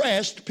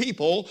oppressed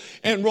people,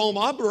 and Rome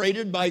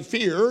operated by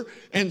fear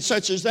and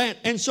such as that.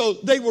 And so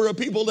they were a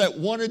people that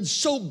wanted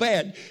so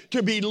bad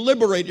to be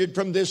liberated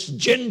from this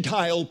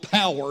Gentile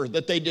power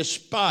that they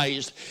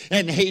despised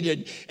and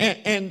hated.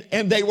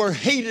 And they were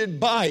hated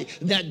by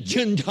that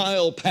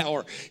Gentile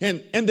power.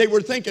 And they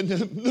were thinking,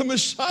 the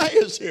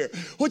Messiah's here.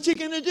 What's he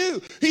going to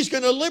do? He's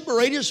going to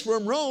liberate us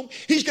from Rome.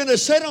 He's going to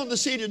sit on the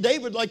seat of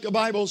David, like the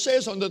Bible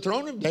says, on the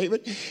throne of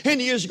David.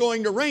 And he is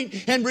going to reign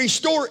and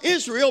restore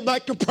Israel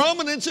back to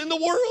prominence in the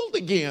world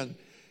again.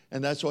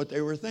 And that's what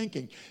they were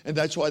thinking. And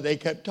that's why they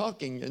kept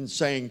talking and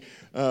saying,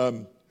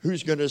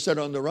 who's going to sit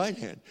on the right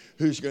hand?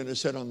 Who's going to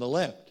sit on the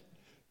left?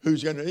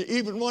 Who's going to,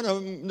 even one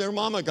of them, their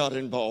mama got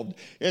involved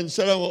and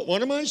said, I want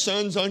one of my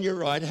sons on your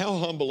right, how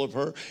humble of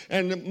her,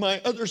 and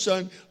my other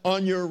son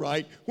on your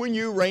right when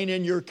you reign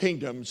in your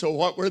kingdom. So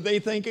what were they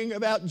thinking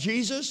about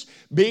Jesus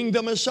being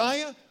the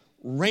Messiah?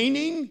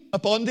 Reigning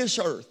upon this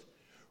earth,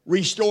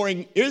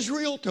 restoring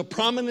Israel to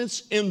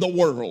prominence in the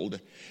world,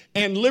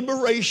 and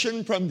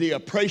liberation from the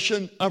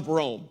oppression of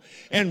Rome.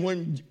 And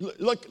when,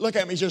 look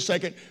at me just a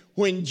second.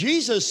 When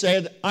Jesus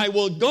said, I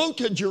will go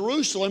to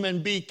Jerusalem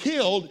and be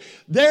killed,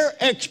 their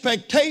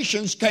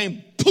expectations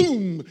came,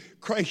 boom,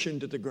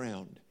 crashing to the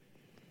ground.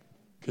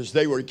 Because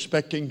they were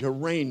expecting to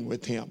reign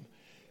with him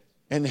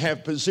and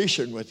have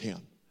position with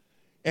him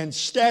and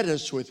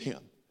status with him.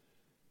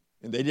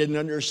 And they didn't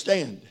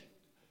understand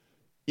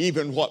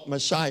even what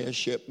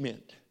messiahship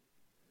meant.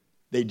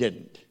 They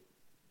didn't.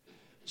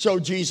 So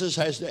Jesus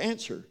has to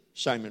answer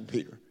Simon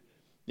Peter.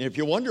 And if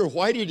you wonder,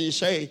 why did he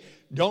say,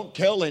 don't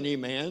tell any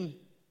man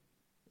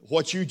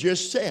what you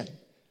just said,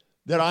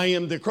 that I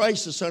am the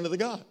Christ, the Son of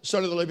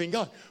the living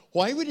God?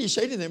 Why would he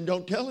say to them,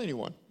 don't tell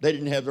anyone? They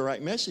didn't have the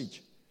right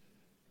message.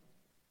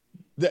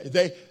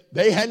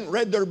 They hadn't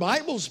read their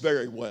Bibles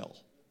very well.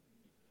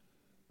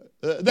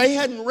 They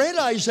hadn't read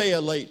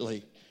Isaiah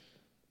lately,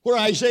 where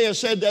Isaiah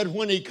said that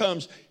when he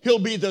comes, he'll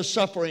be the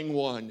suffering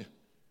one.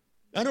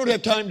 I don't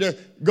have time to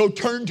go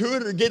turn to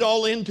it or get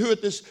all into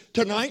it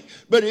tonight,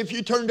 but if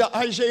you turn to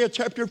Isaiah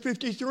chapter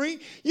 53,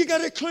 you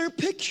got a clear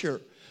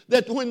picture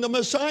that when the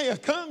Messiah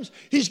comes,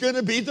 he's going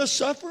to be the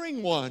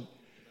suffering one.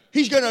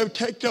 He's going to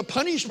take the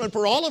punishment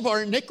for all of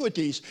our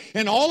iniquities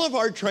and all of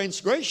our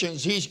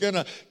transgressions. He's going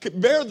to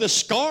bear the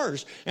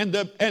scars and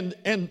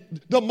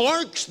the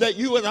marks that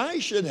you and I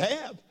should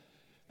have.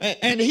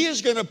 And he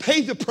is going to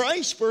pay the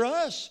price for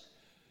us.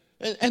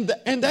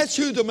 And that's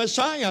who the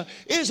Messiah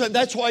is, and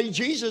that's why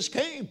Jesus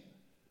came,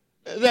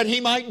 that he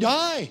might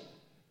die.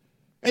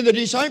 And the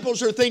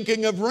disciples are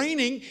thinking of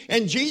reigning,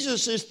 and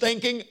Jesus is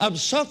thinking of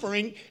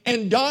suffering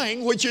and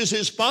dying, which is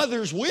his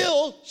Father's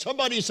will.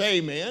 Somebody say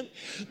amen.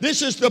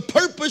 This is the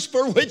purpose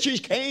for which he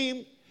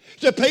came,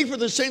 to pay for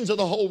the sins of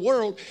the whole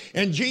world.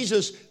 And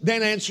Jesus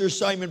then answers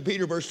Simon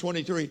Peter, verse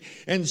 23,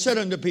 and said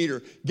unto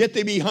Peter, get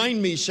thee behind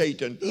me,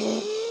 Satan.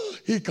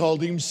 He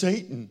called him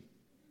Satan.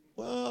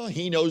 Well,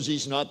 he knows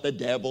he's not the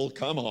devil.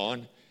 Come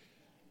on.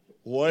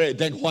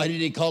 Then why did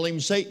he call him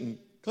Satan?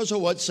 Because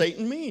of what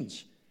Satan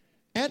means.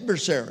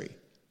 Adversary.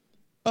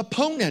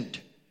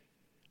 Opponent.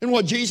 And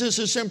what Jesus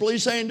is simply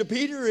saying to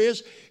Peter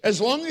is,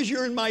 as long as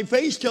you're in my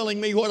face telling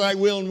me what I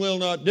will and will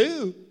not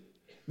do,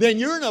 then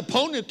you're an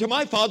opponent to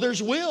my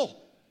Father's will.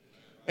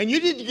 And you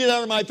need to get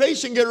out of my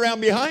face and get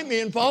around behind me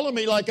and follow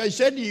me like I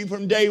said to you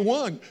from day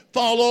one.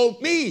 Follow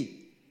me.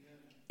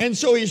 And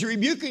so he's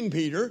rebuking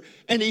Peter,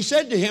 and he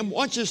said to him,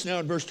 watch this now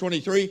in verse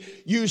 23,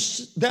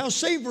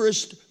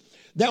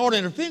 thou art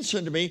an offense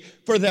unto me,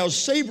 for thou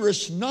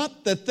savorest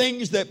not the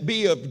things that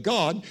be of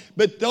God,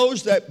 but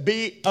those that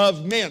be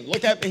of men.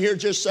 Look at me here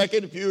just a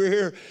second. If you were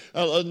here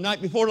the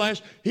night before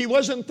last, he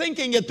wasn't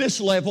thinking at this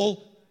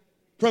level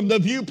from the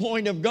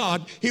viewpoint of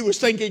God. He was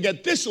thinking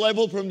at this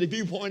level from the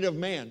viewpoint of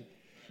man.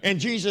 And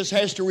Jesus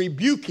has to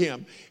rebuke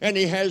him, and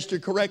he has to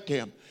correct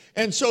him.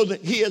 And so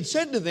that he had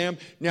said to them,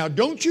 now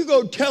don't you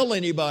go tell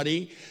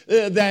anybody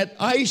that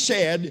I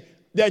said,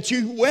 that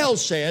you well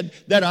said,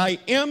 that I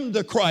am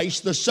the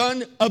Christ, the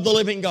Son of the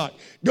living God.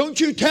 Don't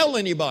you tell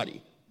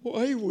anybody.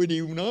 Why would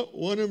he not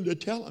want them to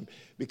tell him?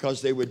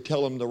 Because they would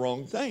tell him the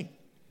wrong thing.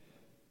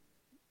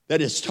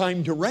 That it's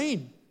time to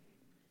reign.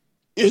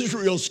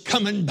 Israel's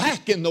coming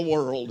back in the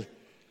world.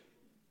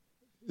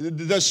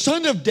 The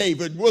son of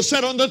David will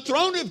sit on the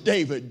throne of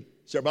David.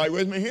 Is everybody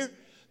with me here?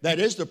 That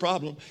is the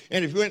problem.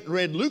 And if you went and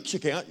read Luke's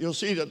account, you'll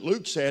see that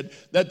Luke said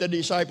that the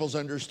disciples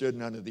understood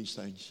none of these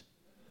things.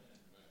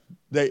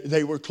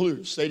 They were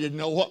clueless. They didn't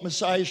know what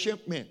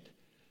messiahship meant.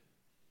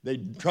 They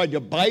tried to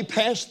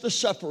bypass the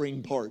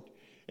suffering part.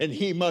 And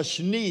he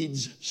must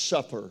needs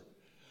suffer.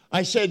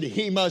 I said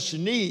he must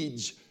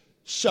needs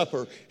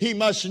suffer. He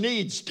must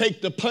needs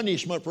take the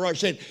punishment for our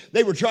sin.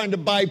 They were trying to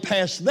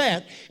bypass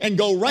that and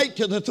go right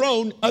to the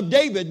throne of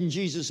David. And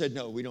Jesus said,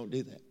 no, we don't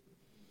do that.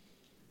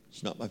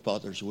 It's not my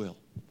Father's will.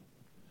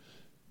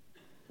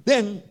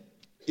 Then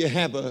you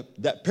have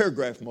that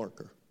paragraph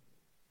marker.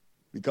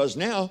 Because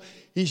now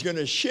he's going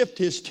to shift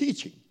his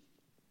teaching.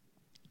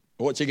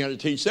 What's he going to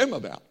teach them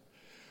about?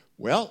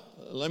 Well,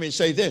 let me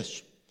say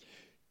this.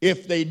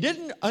 If they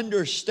didn't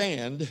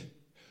understand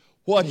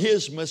what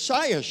his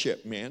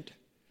messiahship meant,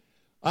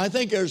 I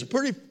think there's a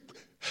pretty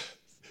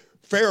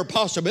fair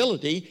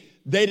possibility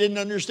they didn't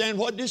understand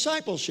what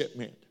discipleship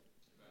meant.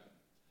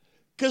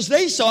 Because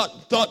they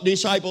thought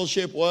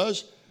discipleship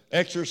was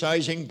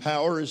exercising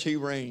power as he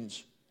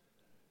reigns.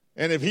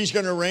 And if he's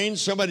going to reign,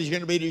 somebody's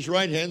going to be at his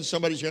right hand,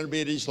 somebody's going to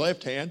be at his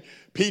left hand.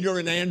 Peter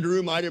and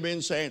Andrew might have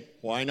been saying,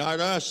 why not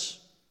us?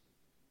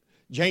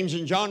 James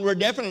and John were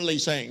definitely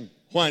saying,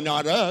 why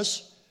not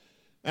us?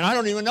 And I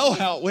don't even know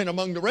how it went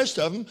among the rest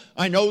of them.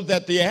 I know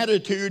that the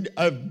attitude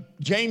of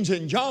James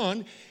and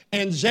John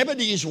and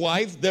Zebedee's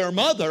wife, their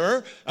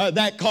mother,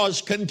 that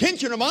caused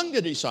contention among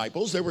the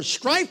disciples. There was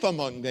strife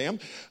among them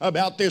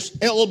about this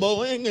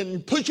elbowing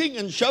and pushing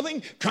and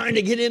shoving, trying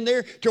to get in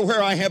there to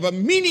where I have a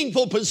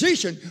meaningful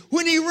position.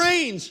 When he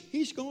reigns,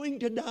 he's going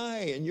to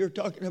die, and you're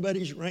talking about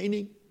he's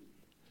reigning?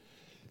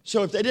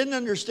 So if they didn't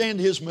understand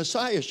his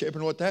messiahship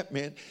and what that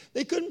meant,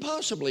 they couldn't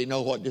possibly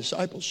know what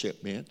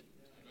discipleship meant.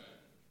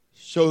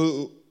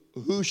 So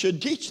who should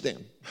teach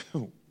them?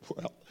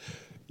 Well,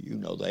 you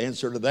know the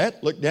answer to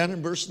that. Look down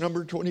in verse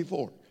number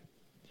 24.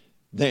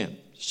 Then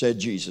said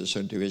Jesus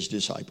unto his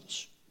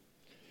disciples,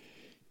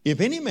 if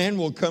any man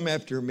will come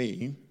after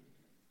me,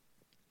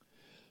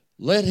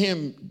 let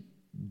him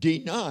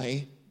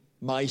deny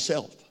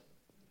myself.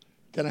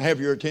 Can I have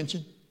your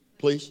attention,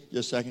 please?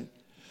 Just a second.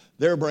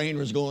 Their brain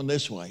was going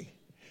this way,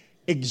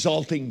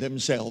 exalting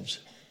themselves.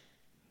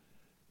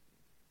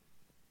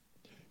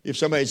 If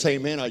somebody say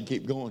amen, I'd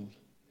keep going.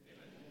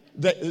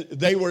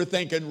 They were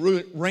thinking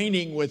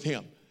reigning with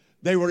him.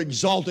 They were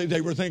exalted.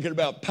 They were thinking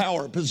about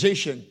power,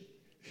 position,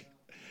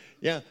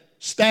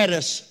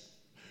 status.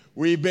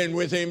 We've been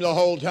with him the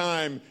whole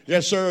time.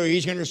 Yes, sir,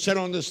 he's going to sit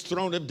on this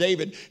throne of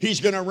David. He's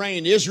going to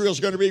reign. Israel's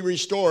going to be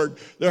restored.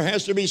 There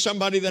has to be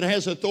somebody that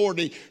has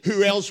authority.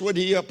 Who else would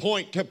he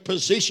appoint to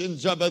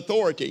positions of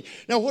authority?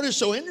 Now, what is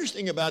so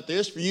interesting about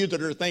this, for you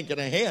that are thinking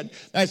ahead,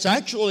 that's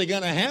actually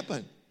going to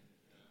happen.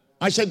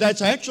 I said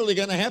that's actually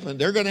going to happen.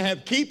 They're going to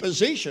have key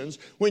positions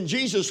when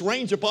Jesus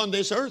reigns upon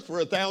this earth for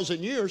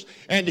 1,000 years,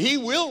 and he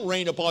will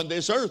reign upon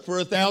this earth for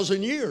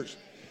 1,000 years.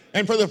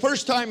 And for the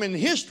first time in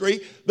history,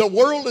 the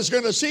world is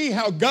going to see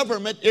how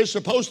government is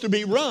supposed to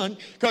be run,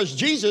 because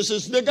Jesus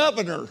is the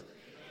governor.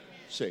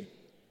 See?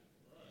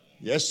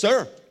 Yes,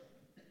 sir.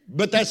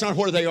 But that's not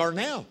where they are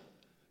now.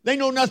 They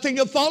know nothing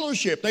of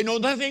fellowship. They know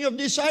nothing of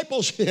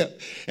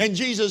discipleship. And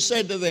Jesus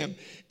said to them,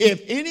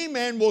 if any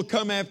man will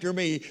come after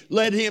me,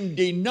 let him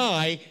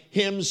deny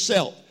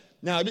himself.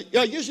 Now,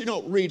 I usually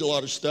don't read a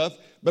lot of stuff,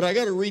 but I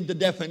got to read the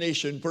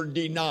definition for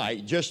deny,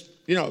 just,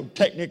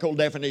 technical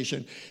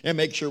definition, and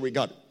make sure we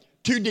got it.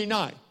 To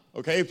deny,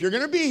 okay? If you're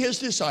going to be his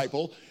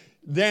disciple,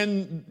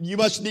 then you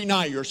must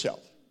deny yourself.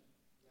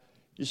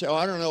 You say,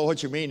 I don't know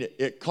what you mean,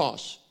 it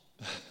costs.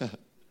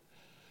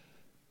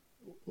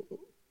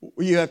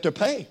 You have to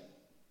pay.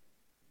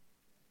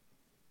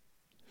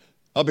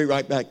 I'll be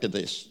right back to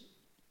this.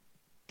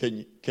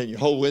 Can you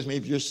hold with me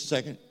for just a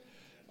second?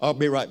 I'll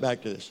be right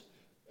back to this.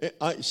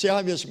 I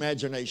have this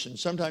imagination.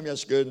 Sometimes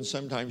that's good, and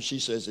sometimes she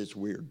says it's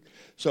weird.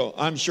 So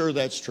I'm sure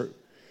that's true,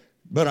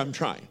 but I'm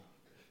trying.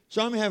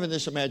 So I'm having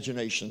this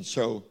imagination.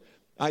 So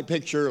I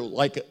picture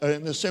like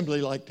an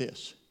assembly like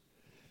this.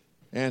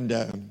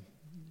 And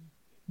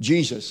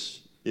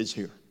Jesus is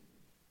here.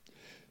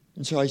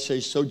 And so I say,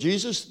 so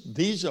Jesus,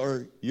 these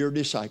are your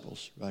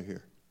disciples right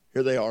here.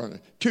 Here they are on a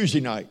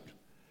Tuesday night.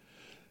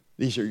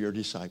 These are your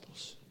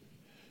disciples.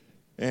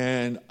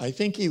 And I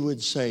think he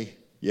would say,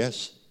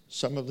 yes,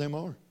 some of them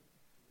are.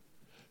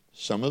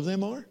 Some of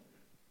them are.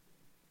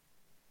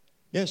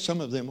 Yes, some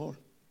of them are.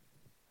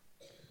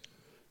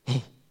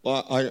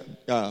 Well,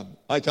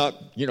 I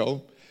thought,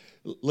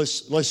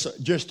 let's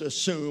just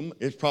assume,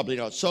 it's probably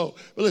not so,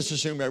 but let's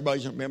assume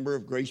everybody's a member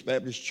of Grace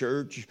Baptist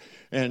Church,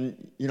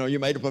 and, you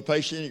made a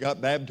profession, you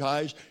got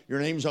baptized, your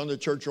name's on the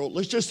church roll.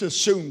 Let's just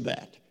assume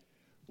that.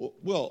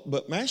 Well,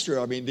 but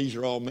Master, these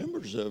are all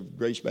members of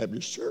Grace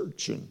Baptist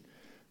Church, and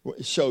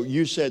so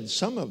you said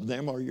some of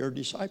them are your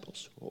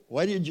disciples.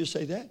 Why did you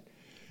say that?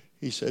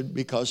 He said,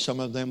 because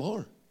some of them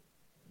are.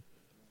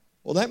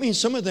 Well, that means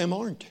some of them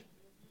aren't.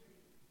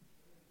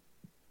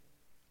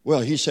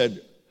 Well, he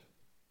said,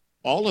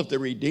 all of the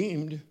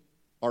redeemed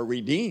are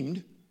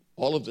redeemed.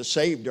 All of the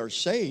saved are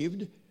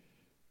saved.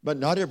 But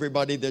not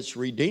everybody that's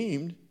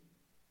redeemed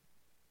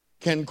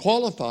can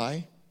qualify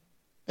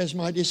as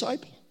my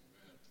disciple.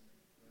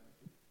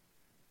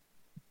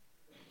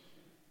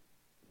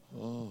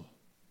 Oh.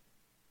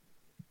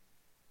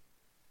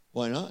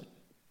 Why not?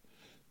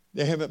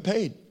 They haven't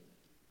paid.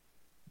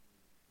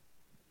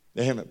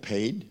 They haven't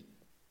paid.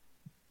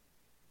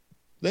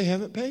 They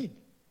haven't paid.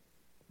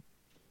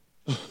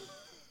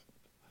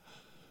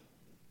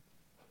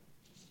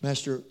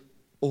 Master,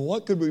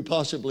 what could we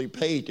possibly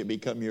pay to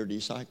become your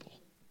disciple?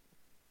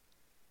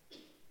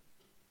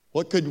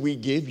 What could we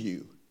give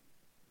you?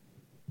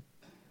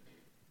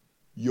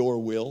 Your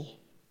will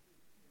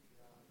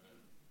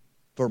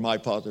for my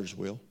Father's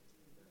will.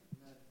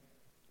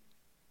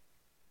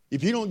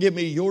 If you don't give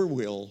me your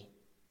will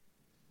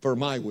for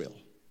my will,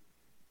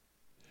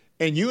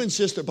 and you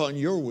insist upon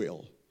your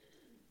will,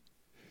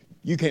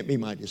 you can't be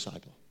my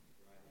disciple.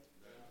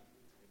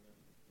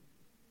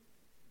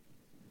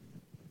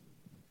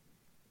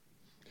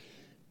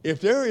 If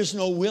there is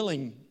no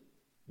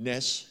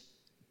willingness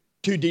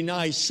to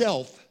deny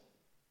self,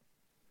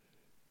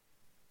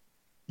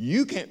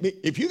 you can't be.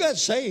 If you got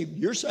saved,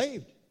 you're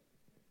saved.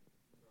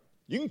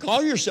 You can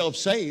call yourself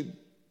saved,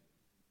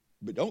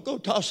 but don't go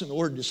tossing the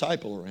word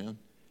disciple around,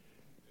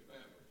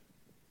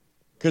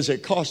 because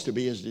it costs to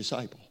be his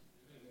disciple.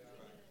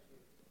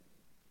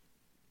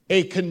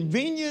 A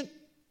convenient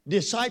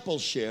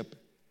discipleship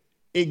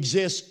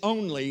exists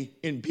only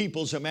in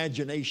people's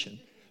imagination.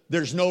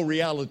 There's no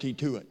reality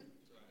to it.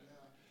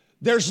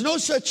 There's no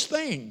such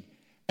thing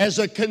as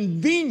a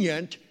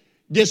convenient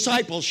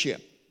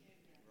discipleship.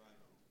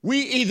 We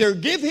either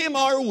give him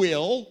our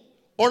will,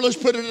 or let's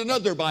put it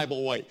another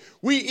Bible way.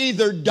 We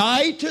either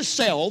die to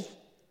self,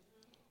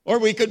 or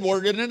we could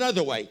word it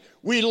another way.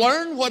 We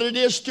learn what it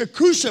is to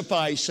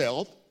crucify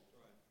self,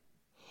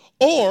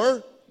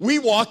 or we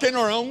walk in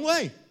our own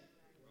way.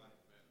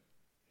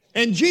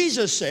 And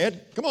Jesus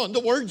said, come on, the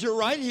words are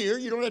right here.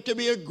 You don't have to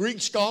be a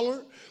Greek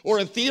scholar or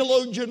a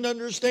theologian to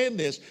understand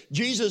this.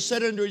 Jesus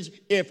said unto us,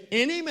 if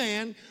any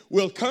man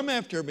will come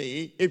after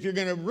me, if you're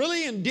going to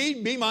really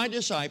indeed be my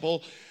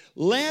disciple,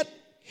 let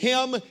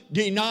him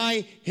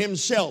deny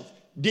himself.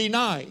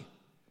 Deny.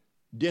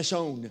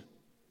 Disown.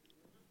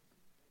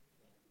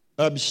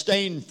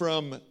 Abstain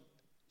from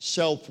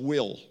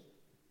self-will.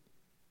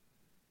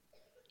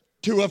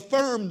 To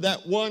affirm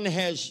that one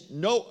has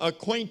no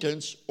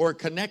acquaintance or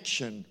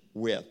connection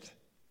with.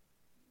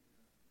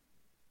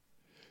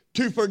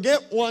 To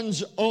forget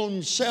one's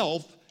own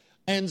self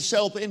and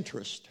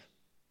self-interest.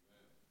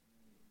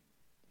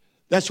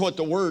 That's what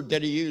the word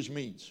that he used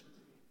means.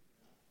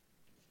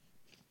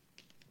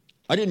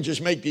 I didn't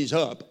just make these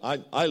up.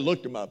 I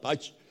looked them up. I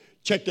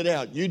checked it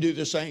out. You do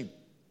the same.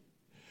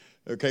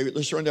 Okay,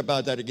 let's run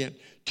about that again.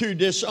 To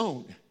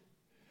disown.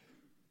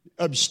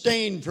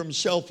 Abstain from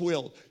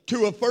self-will.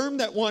 To affirm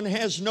that one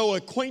has no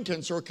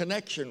acquaintance or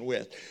connection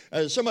with.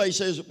 Somebody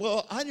says,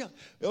 well,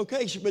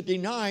 okay, but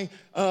deny,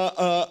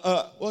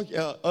 what?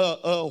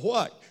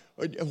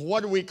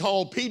 What do we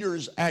call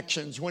Peter's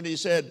actions when he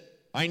said,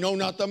 I know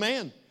not the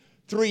man,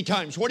 3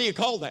 times? What do you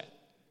call that?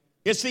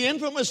 It's the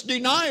infamous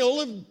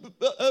denial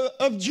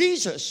of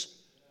Jesus.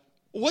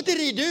 What did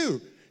he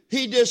do?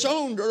 He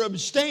disowned or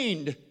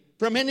abstained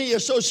from any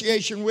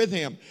association with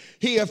him.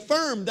 He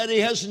affirmed that he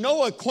has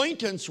no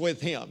acquaintance with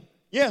him.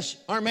 Yes,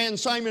 our man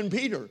Simon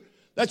Peter.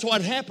 That's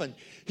what happened.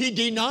 He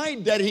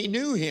denied that he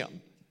knew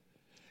him.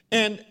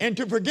 And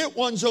to forget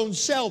one's own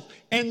self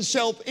and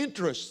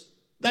self-interest.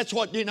 That's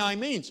what deny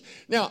means.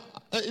 Now,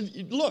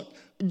 look,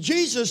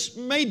 Jesus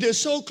made this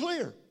so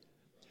clear.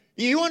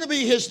 You want to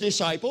be his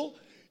disciple?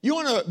 You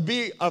want to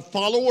be a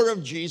follower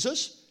of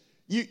Jesus?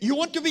 You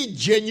want to be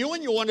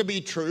genuine? You want to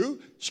be true?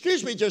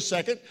 Excuse me just a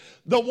second.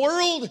 The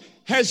world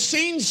has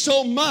seen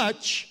so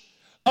much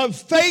of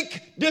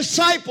fake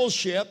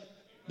discipleship,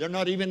 they're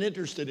not even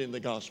interested in the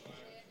gospel.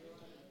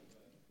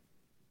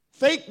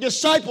 Fake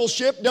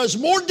discipleship does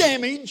more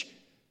damage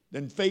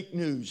than fake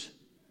news.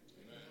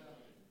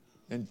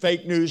 And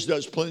fake news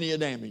does plenty of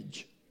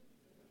damage.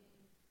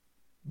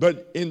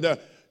 But in the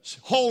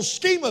whole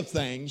scheme of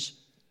things,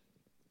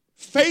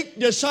 fake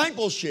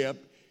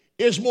discipleship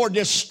is more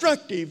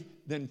destructive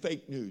than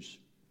fake news.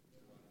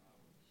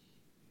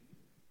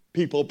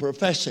 People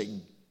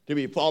professing to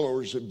be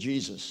followers of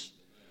Jesus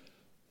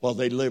while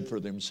they live for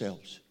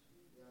themselves.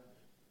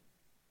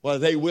 While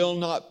they will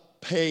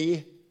not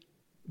pay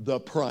the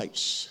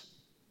price.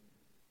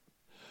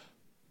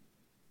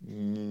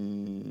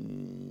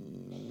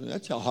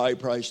 That's a high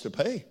price to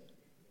pay.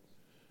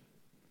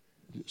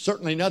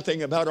 Certainly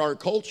nothing about our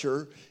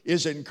culture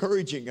is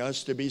encouraging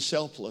us to be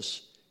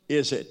selfless,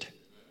 is it?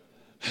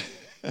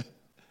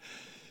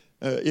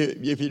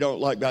 If you don't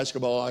like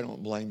basketball, I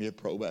don't blame you,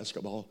 pro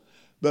basketball.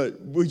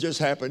 But we just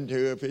happen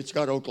to, if it's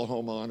got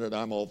Oklahoma on it,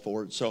 I'm all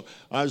for it. So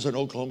I was an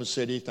Oklahoma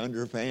City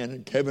Thunder fan,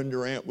 and Kevin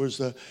Durant was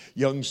the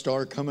young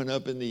star coming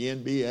up in the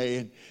NBA.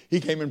 And he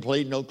came and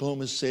played in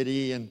Oklahoma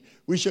City, and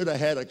we should have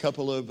had a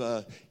couple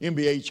of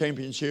NBA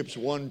championships,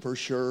 one for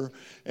sure.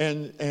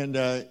 And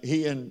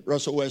he and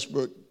Russell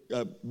Westbrook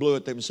blew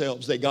it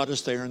themselves. They got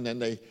us there, and then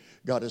they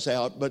got us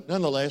out. But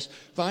nonetheless,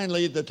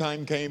 finally the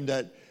time came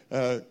that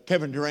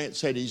Kevin Durant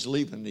said he's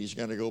leaving. He's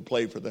going to go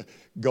play for the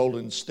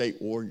Golden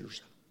State Warriors.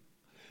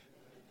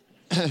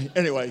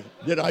 Anyway,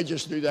 did I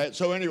just do that?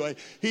 So anyway,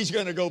 he's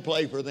going to go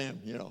play for them,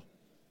 you know.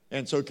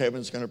 And so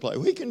Kevin's going to play.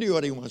 Well, he can do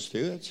what he wants to.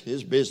 It's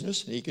his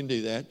business. He can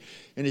do that.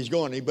 And he's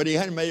going. But he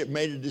hadn't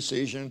made a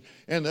decision.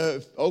 And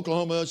the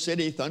Oklahoma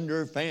City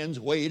Thunder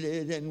fans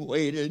waited and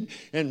waited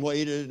and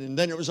waited. And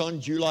then it was on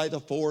July the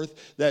 4th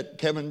that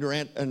Kevin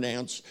Durant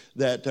announced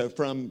that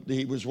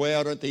he was way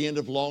out at the end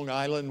of Long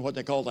Island, what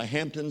they call the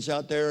Hamptons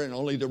out there, and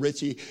only the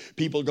ritzy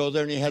people go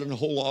there. And he had a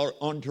whole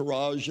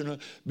entourage and a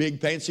big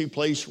fancy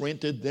place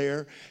rented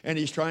there. And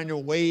he's trying to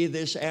weigh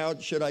this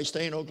out. Should I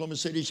stay in Oklahoma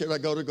City? Should I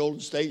go to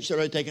Golden State? Should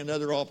I take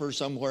another offer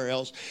somewhere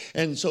else?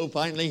 And so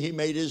finally he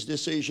made his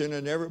decision,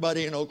 and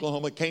everybody in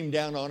Oklahoma came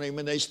down on him,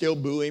 and they still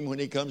boo him when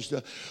he comes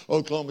to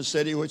Oklahoma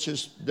City, which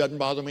doesn't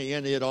bother me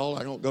any at all.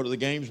 I don't go to the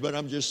games, but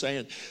I'm just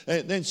saying.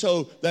 And then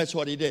so that's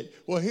what he did.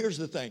 Well, here's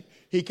the thing.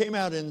 He came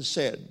out and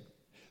said,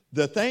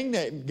 the thing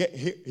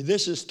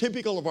this is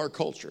typical of our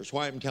culture, is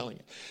why I'm telling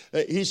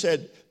you. He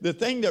said, the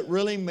thing that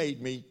really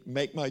made me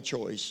make my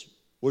choice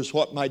was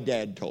what my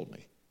dad told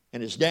me.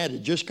 And his dad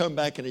had just come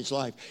back in his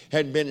life,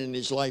 hadn't been in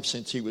his life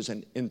since he was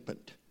an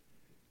infant.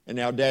 And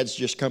now dad's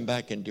just come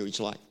back into his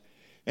life.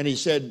 And he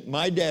said,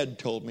 my dad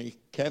told me,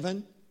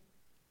 Kevin,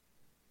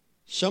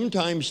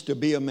 sometimes to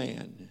be a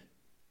man,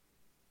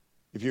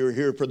 If you were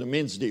here for the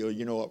men's deal,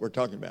 you know what we're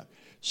talking about.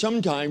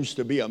 Sometimes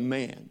to be a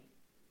man,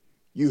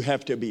 you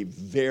have to be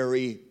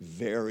very,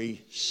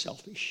 very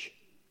selfish.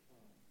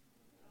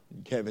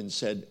 And Kevin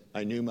said,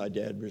 I knew my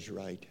dad was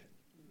right.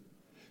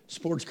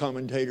 Sports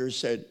commentators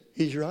said,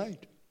 he's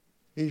right.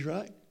 He's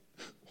right.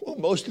 Well,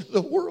 most of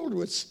the world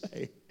would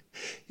say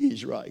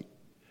he's right.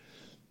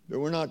 But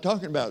we're not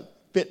talking about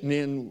fitting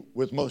in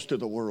with most of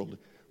the world.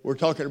 We're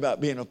talking about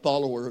being a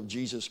follower of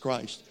Jesus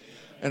Christ.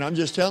 And I'm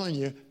just telling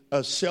you,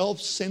 a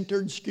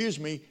self-centered,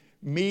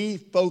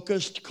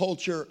 me-focused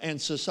culture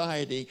and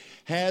society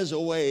has a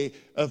way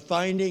of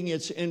finding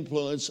its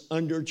influence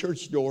under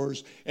church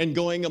doors and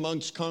going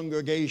amongst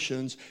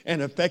congregations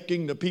and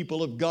affecting the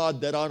people of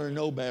God that ought to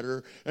know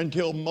better,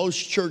 until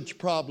most church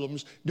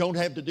problems don't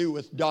have to do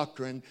with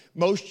doctrine.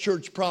 Most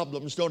church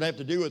problems don't have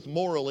to do with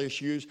moral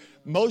issues.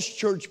 Most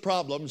church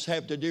problems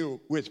have to do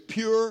with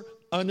pure,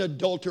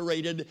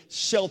 unadulterated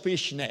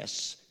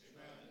selfishness,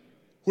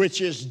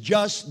 which is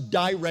just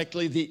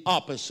directly the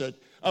opposite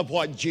of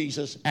what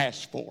Jesus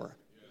asked for.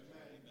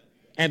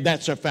 And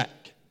that's a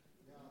fact.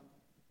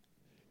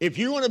 If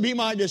you want to be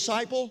my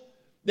disciple,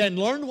 then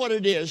learn what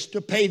it is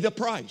to pay the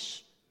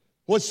price.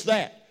 What's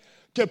that?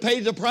 To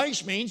pay the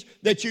price means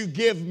that you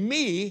give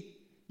me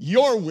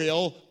your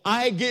will,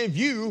 I give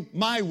you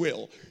my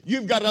will.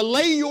 You've got to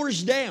lay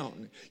yours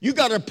down. You've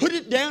got to put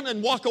it down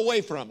and walk away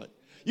from it.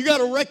 You've got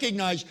to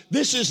recognize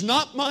this is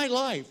not my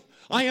life.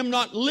 I am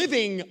not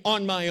living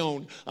on my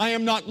own. I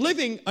am not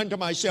living unto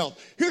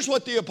myself. Here's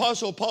what the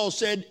Apostle Paul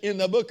said in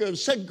the book of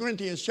 2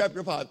 Corinthians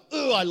chapter 5.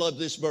 Oh, I love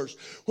this verse,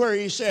 where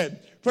he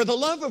said, for the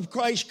love of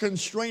Christ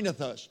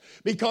constraineth us,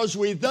 because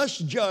we thus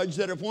judge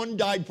that if one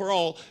died for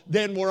all,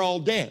 then we're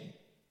all dead.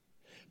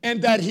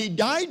 And that he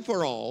died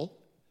for all,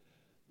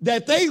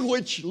 that they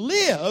which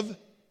live,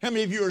 how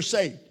many of you are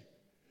saved?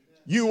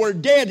 You were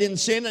dead in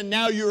sin and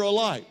now you're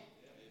alive.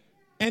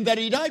 And that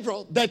he died for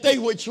all, that they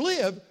which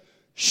live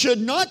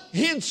should not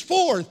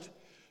henceforth,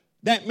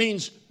 that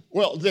means,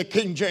 well, the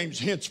King James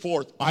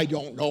henceforth, I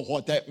don't know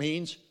what that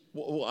means.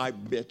 Well, I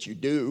bet you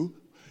do.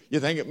 You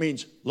think it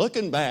means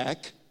looking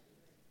back?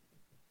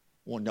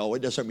 Well, no, it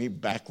doesn't mean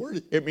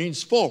backward. It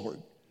means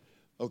forward.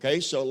 Okay,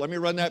 so let me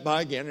run that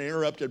by again. I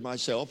interrupted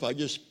myself. I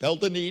just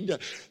felt the need to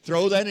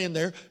throw that in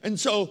there. And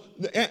so,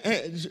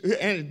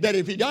 and that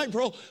if he died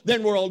for all,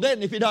 then we're all dead.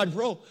 And if he died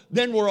for all,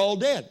 then we're all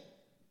dead.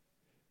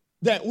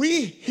 That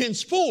we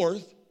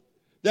henceforth,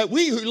 that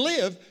we who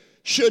live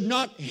should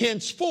not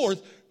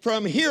henceforth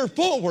from here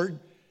forward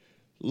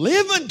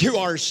live unto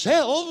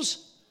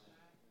ourselves,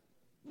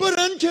 but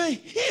unto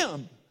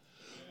him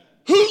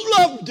who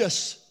loved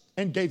us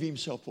and gave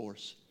himself for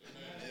us.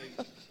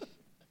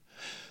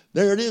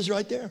 There it is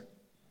right there.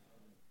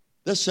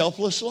 The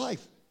selfless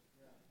life.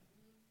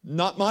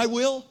 Not my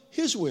will,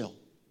 his will.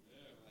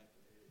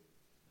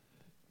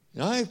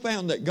 And I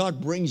found that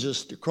God brings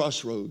us to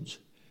crossroads.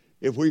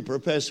 If we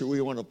profess that we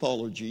want to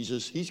follow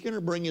Jesus, he's going to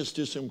bring us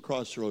to some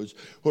crossroads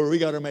where we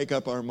got to make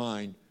up our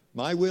mind.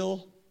 My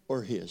will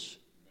or his?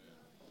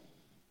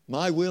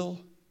 My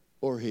will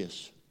or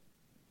his?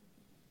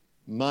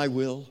 My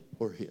will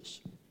or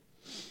his?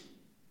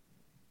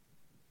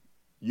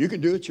 You can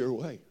do it your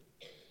way,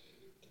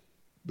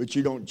 but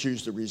you don't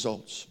choose the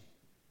results.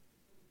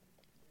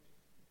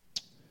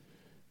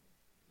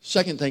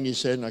 Second thing he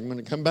said, and I'm going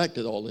to come back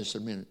to all this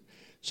in a minute.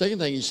 Second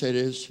thing he said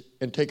is,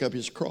 and take up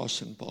his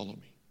cross and follow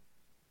me.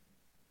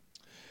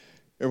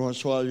 Every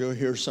once in a while you'll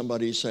hear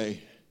somebody say,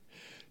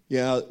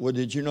 yeah, well,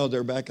 did you know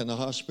they're back in the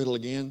hospital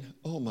again?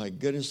 Oh, my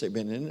goodness, they've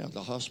been in and out of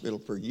the hospital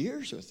for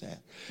years with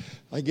that.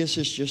 I guess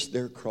it's just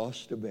their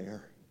cross to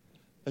bear.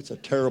 That's a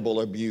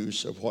terrible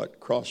abuse of what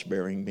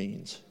cross-bearing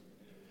means.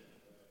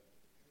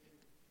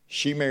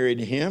 She married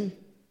him.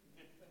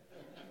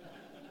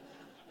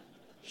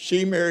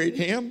 She married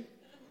him.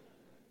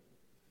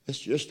 It's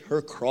just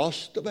her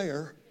cross to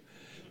bear.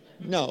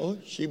 No,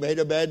 she made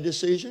a bad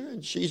decision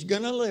and she's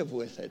going to live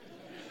with it.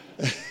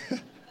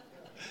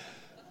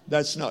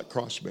 That's not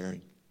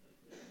cross-bearing.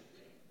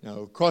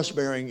 No,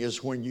 cross-bearing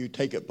is when you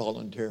take it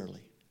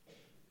voluntarily.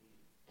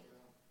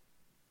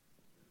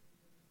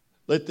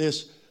 Let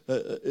this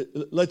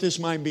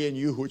mind be in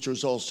you, which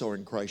was also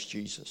in Christ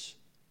Jesus,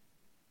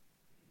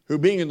 who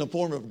being in the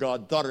form of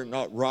God thought it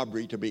not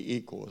robbery to be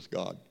equal with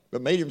God,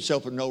 but made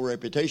himself of no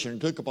reputation,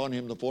 and took upon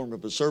him the form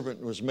of a servant,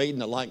 and was made in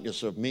the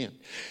likeness of men.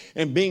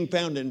 And being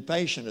found in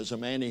fashion as a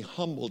man, he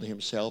humbled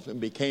himself and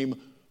became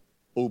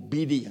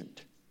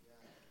obedient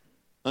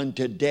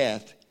unto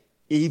death,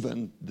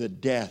 even the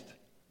death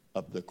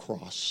of the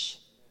cross.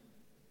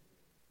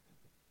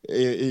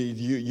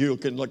 You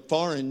can look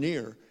far and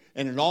near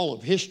and in all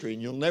of history,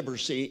 and you'll never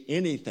see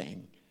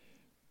anything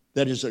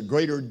that is a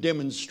greater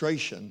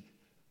demonstration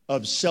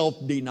of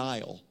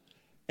self-denial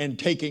and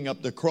taking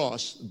up the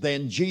cross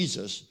than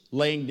Jesus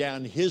laying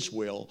down his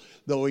will,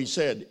 though he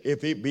said,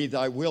 if it be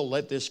thy will,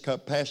 let this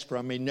cup pass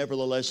from me.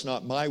 Nevertheless,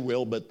 not my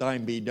will, but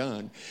thine be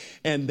done.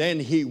 And then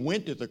he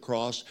went to the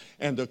cross,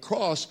 and the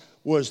cross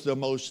was the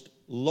most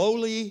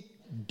lowly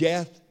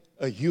death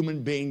a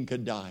human being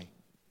could die.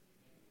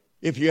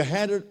 If you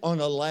had it on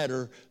a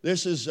ladder,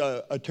 this is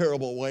a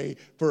terrible way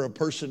for a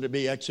person to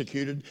be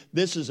executed.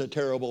 This is a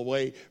terrible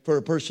way for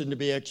a person to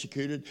be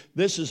executed.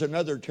 This is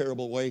another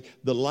terrible way.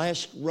 The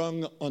last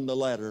rung on the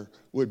ladder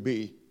would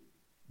be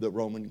the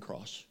Roman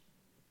cross.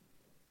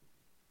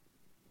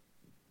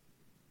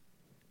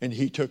 And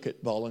he took it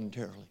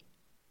voluntarily.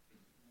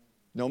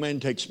 No man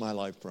takes my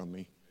life from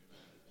me.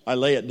 I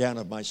lay it down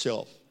of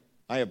myself.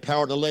 I have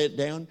power to lay it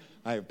down.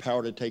 I have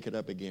power to take it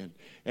up again.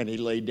 And he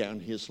laid down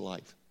his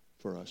life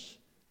for us.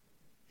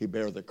 He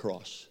bare the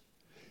cross.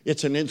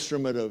 It's an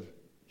instrument of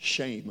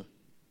shame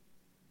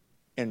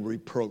and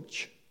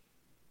reproach.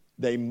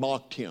 They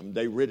mocked him.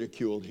 They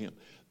ridiculed him.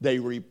 They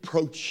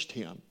reproached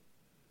him.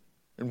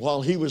 And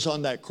while he was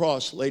on that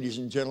cross, ladies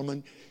and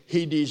gentlemen,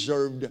 he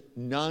deserved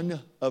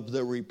none of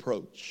the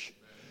reproach.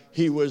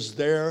 He was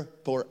there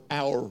for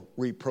our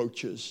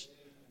reproaches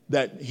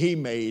that he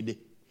made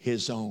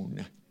his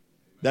own.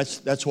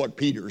 That's what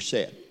Peter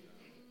said.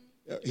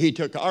 He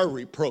took our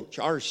reproach,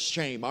 our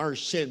shame, our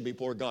sin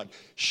before God.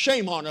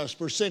 Shame on us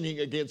for sinning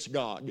against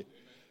God.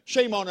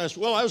 Shame on us.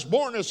 Well, I was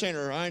born a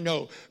sinner, I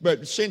know.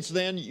 But since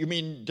then, you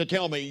mean to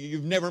tell me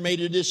you've never made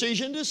a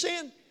decision to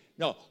sin?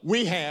 No,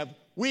 we have.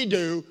 We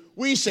do.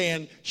 We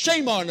sin.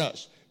 Shame on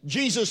us.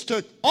 Jesus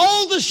took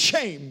all the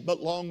shame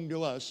belonged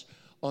to us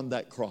on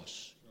that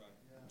cross.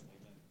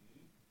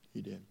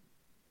 He did.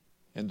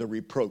 And the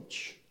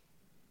reproach.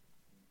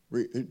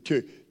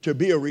 To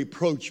be a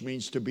reproach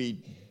means to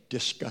be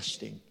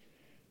disgusting,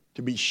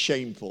 to be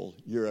shameful.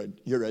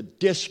 You're a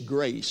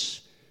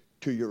disgrace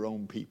to your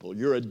own people.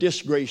 You're a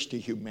disgrace to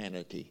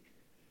humanity.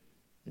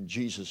 And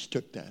Jesus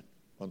took that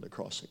on the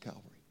cross of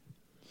Calvary.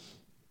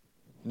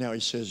 Now he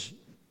says,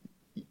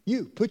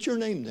 you, put your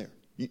name there.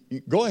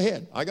 You go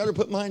ahead. I got to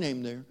put my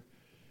name there.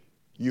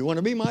 You want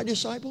to be my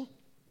disciple?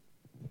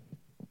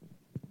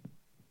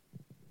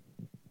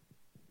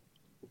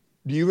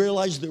 Do you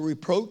realize the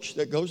reproach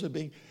that goes with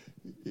being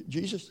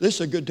Jesus? This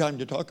is a good time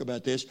to talk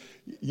about this.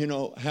 You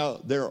know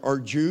how there are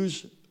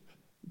Jews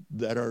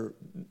that are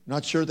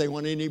not sure they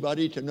want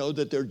anybody to know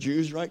that they're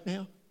Jews right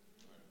now?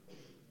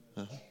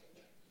 Uh-huh.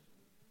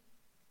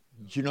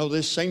 Did you know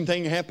this same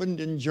thing happened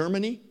in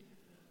Germany?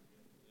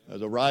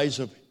 The rise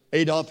of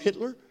Adolf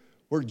Hitler,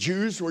 where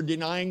Jews were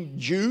denying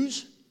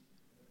Jews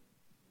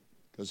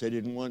because they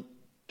didn't want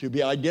to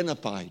be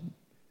identified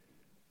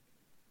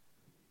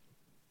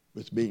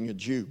with being a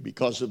Jew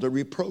because of the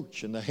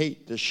reproach and the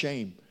hate, the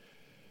shame,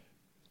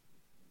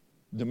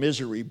 the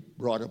misery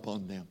brought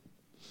upon them.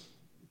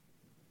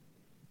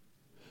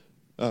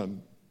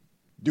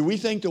 Do we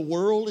think the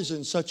world is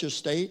in such a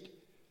state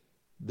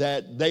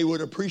that they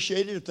would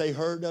appreciate it if they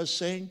heard us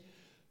sing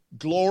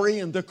glory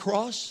in the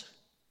cross?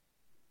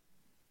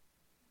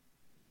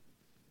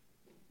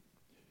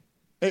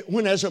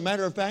 When, as a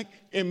matter of fact,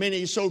 in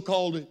many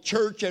so-called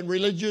church and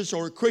religious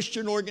or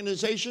Christian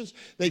organizations,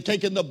 they've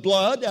taken the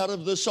blood out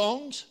of the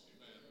songs.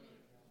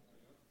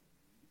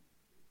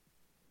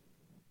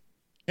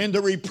 And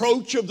the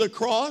reproach of the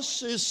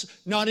cross is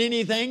not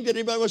anything that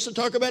anybody wants to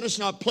talk about. It's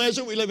not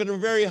pleasant. We live in a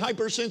very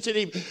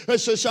hypersensitive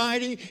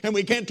society, and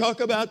we can't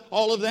talk about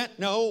all of that.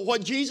 No,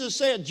 what Jesus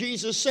said,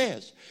 Jesus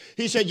says.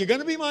 He said, you're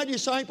going to be my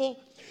disciple.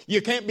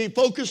 You can't be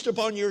focused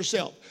upon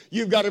yourself.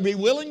 You've got to be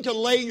willing to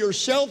lay your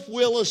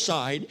self-will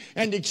aside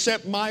and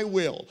accept my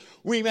will.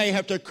 We may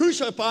have to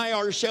crucify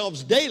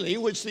ourselves daily,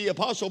 which the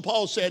Apostle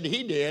Paul said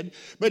he did,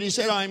 but he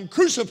said, I am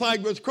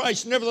crucified with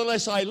Christ,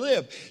 nevertheless I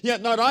live.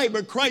 Yet not I,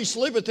 but Christ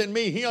liveth in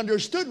me. He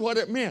understood what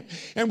it meant.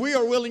 And we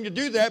are willing to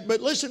do that,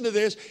 but listen to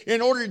this. In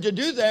order to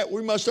do that,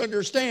 we must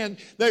understand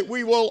that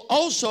we will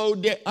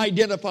also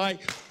identify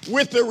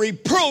with the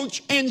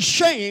reproach and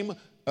shame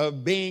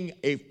of being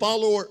a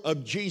follower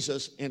of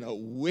Jesus in a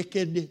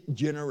wicked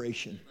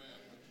generation,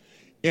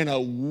 in a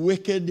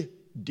wicked,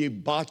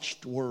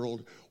 debauched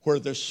world where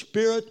the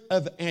spirit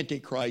of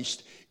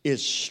Antichrist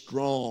is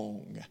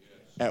strong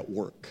at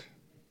work.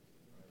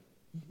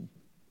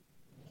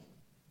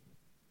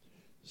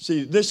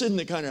 See, this isn't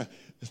the kind of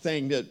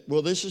thing that,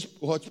 well, this is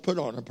what's put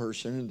on a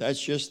person, and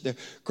that's just the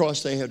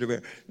cross they have to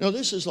bear. No,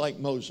 this is like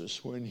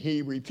Moses when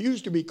he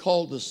refused to be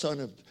called the son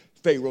of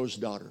Pharaoh's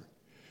daughter,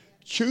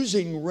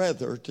 choosing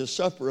rather to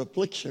suffer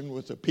affliction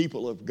with the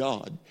people of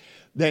God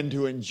than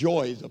to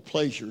enjoy the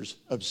pleasures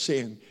of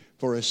sin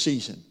for a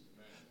season.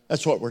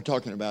 That's what we're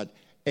talking about.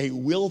 A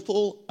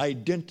willful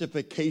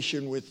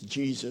identification with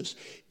Jesus,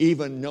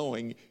 even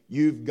knowing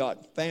you've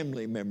got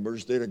family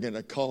members that are going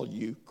to call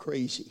you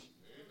crazy.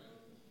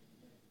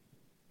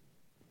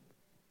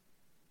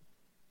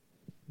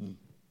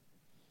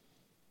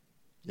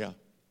 Yeah.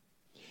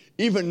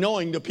 Even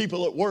knowing the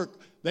people at work,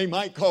 they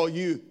might call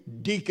you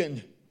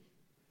deacon,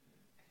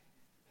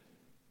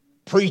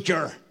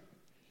 preacher,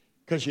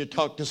 because you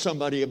talk to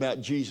somebody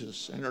about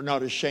Jesus and are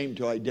not ashamed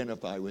to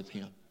identify with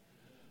him.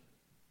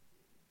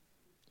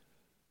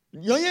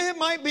 Yeah, it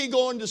might be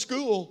going to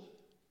school,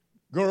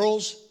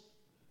 girls,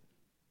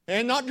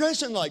 and not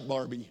dressing like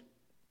Barbie.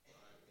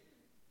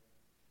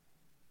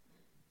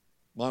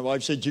 My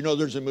wife said, you know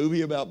there's a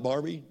movie about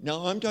Barbie?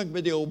 No, I'm talking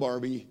about the old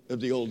Barbie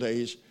of the old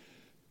days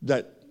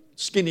that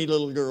skinny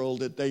little girl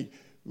that they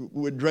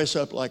would dress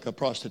up like a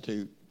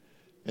prostitute.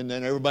 And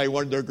then everybody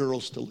wanted their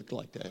girls to look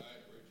like that.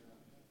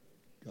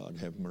 God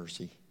have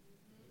mercy.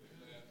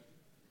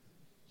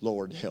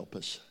 Lord, help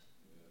us.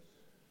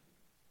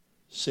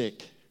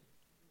 Sick.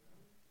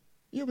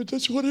 Yeah, but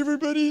that's what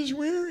everybody is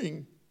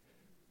wearing.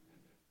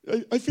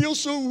 I feel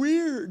so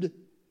weird.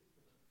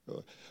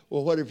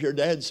 Well, what if your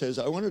dad says,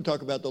 I want to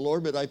talk about the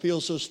Lord, but I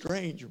feel so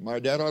strange. My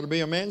dad ought to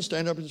be a man,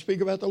 stand up and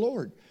speak about the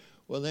Lord.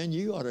 Well, then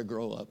you ought to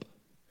grow up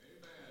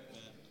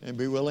and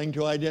be willing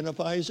to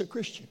identify as a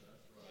Christian.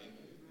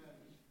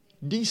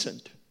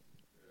 Decent.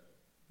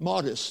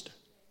 Modest.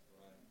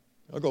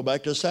 I'll go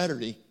back to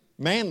Saturday.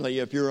 Manly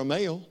if you're a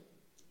male.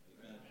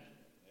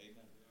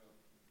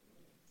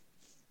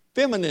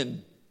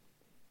 Feminine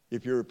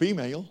if you're a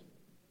female.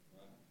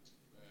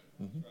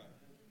 Mm-hmm.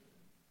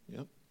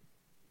 Yep.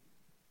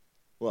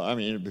 Well, I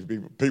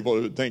mean, people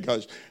would think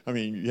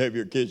you have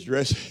your kids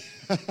dressed.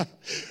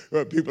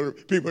 Well, people are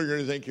going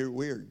to think you're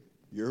weird.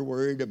 You're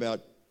worried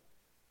about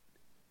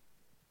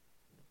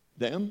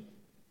them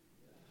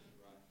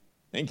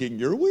thinking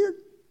you're weird.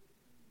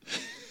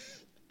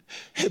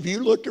 Have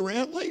you looked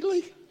around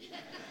lately?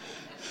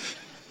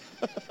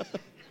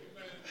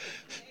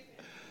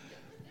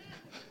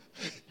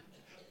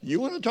 You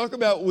want to talk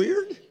about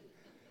weird?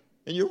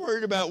 And you're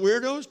worried about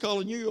weirdos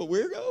calling you a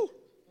weirdo?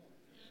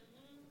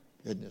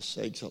 Goodness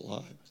sakes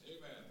alive.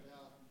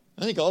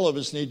 I think all of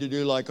us need to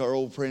do like our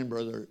old friend,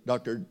 brother,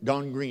 Dr.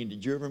 Don Green.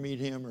 Did you ever meet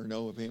him or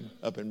know of him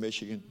up in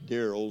Michigan?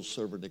 Dear old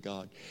servant of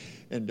God.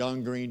 And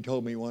Don Green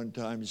told me one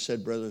time, he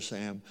said, Brother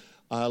Sam,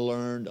 I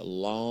learned a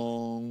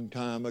long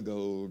time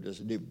ago to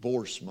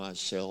divorce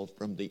myself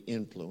from the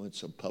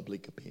influence of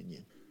public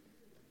opinion.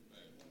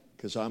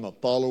 Because I'm a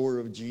follower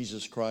of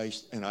Jesus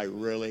Christ, and I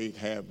really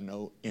have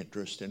no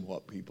interest in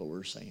what people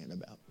are saying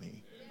about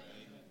me.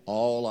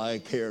 All I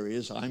care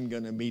is I'm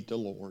going to meet the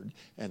Lord,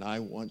 and I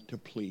want to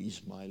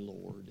please my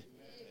Lord.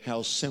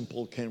 How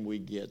simple can we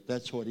get?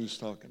 That's what he's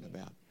talking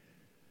about.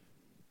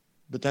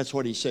 But that's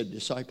what he said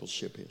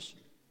discipleship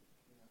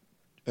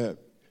is.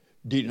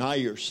 Deny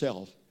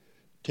yourself,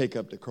 take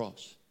up the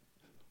cross.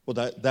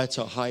 Well, that's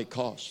a high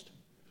cost.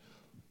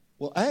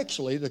 Well,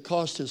 actually, the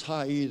cost is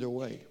high either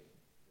way.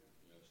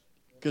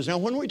 Because now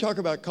when we talk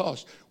about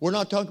cost, we're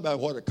not talking about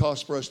what it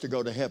costs for us to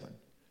go to heaven.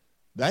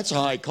 That's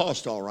a high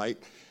cost, all right.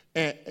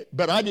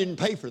 But I didn't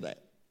pay for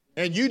that.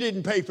 And you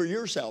didn't pay for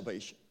your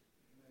salvation.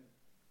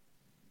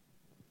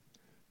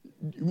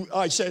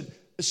 I said,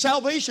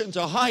 salvation's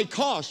a high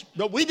cost,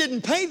 but we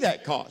didn't pay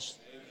that cost.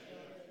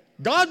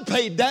 God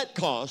paid that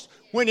cost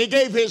when he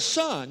gave his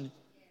son,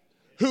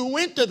 who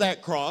went to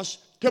that cross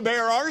to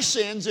bear our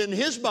sins in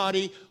his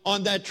body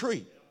on that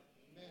tree.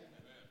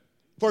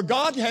 For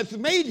God hath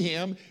made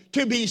him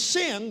to be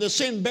sin, the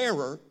sin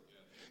bearer.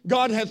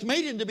 God hath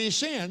made him to be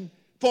sin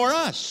for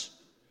us,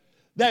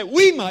 that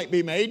we might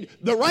be made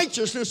the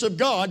righteousness of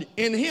God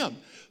in him.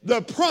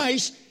 The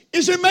price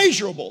is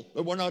immeasurable.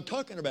 But we're not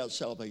talking about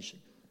salvation.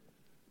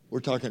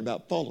 We're talking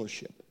about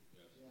fellowship.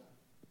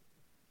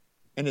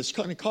 And it's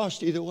going to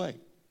cost either way.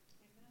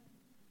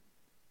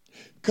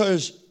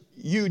 Because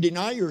you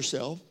deny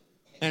yourself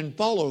and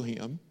follow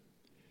him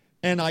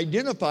and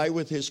identify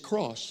with his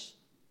cross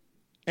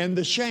and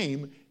the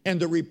shame and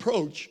the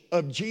reproach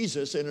of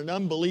Jesus in an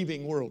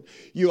unbelieving world.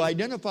 You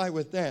identify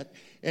with that,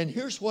 and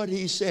here's what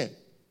he said.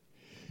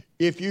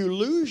 If you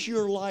lose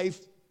your life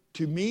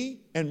to me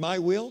and my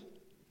will,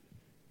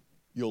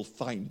 you'll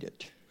find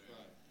it.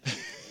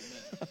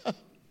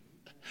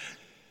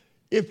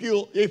 If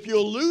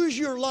you'll lose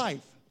your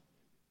life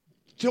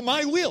to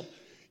my will,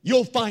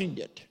 you'll find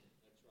it.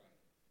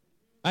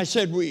 I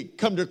said we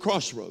come to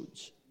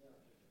crossroads.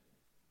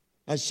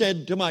 I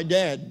said to my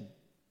dad,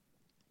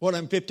 when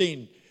I'm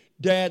 15,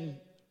 Dad,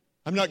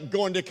 I'm not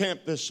going to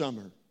camp this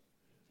summer.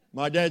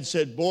 My dad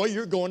said, boy,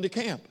 you're going to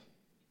camp.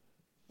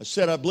 I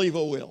said, I believe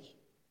I will.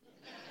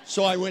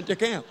 So I went to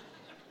camp.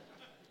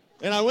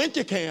 And I went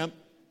to camp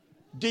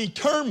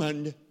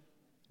determined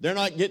they're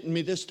not getting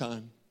me this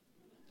time.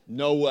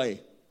 No way.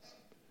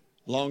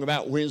 Along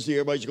about Wednesday,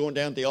 everybody's going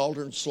down at the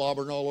altar and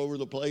slobbering all over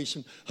the place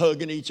and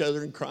hugging each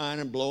other and crying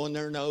and blowing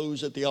their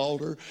nose at the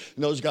altar.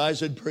 And those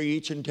guys would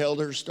preach and tell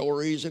their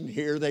stories, and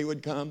here they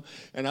would come.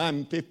 And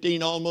I'm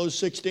 15, almost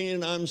 16,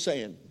 and I'm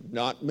saying,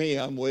 not me,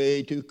 I'm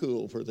way too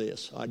cool for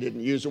this. I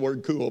didn't use the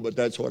word cool, but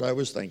that's what I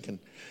was thinking.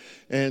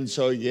 And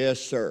so,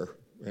 yes, sir.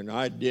 And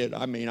I did.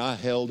 I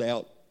held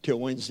out till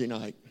Wednesday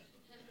night.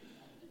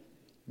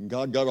 And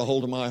God got a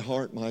hold of my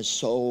heart, my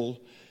soul.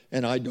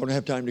 And I don't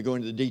have time to go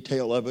into the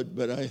detail of it,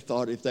 but I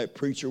thought if that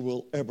preacher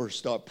will ever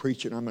stop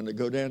preaching, I'm going to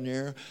go down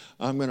there,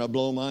 I'm going to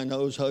blow my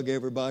nose, hug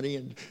everybody,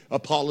 and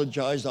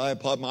apologize.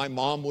 My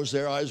mom was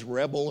there. I was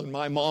rebel, and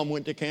my mom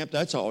went to camp.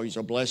 That's always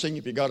a blessing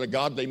if you got a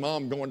godly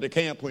mom going to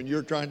camp when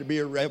you're trying to be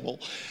a rebel.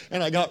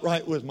 And I got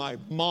right with my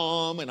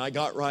mom, and I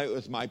got right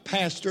with my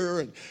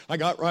pastor, and I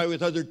got right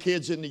with other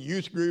kids in the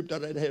youth group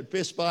that I'd had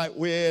fist fight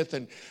with,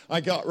 and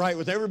I got right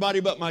with everybody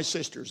but my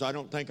sisters. I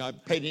don't think I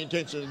paid any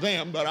attention to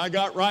them, but I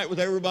got right with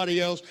everybody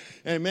everybody else.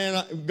 And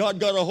man, God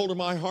got a hold of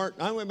my heart.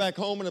 I went back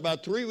home, and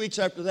about 3 weeks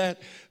after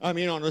that, on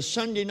a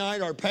Sunday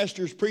night, our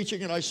pastor's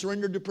preaching, and I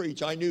surrendered to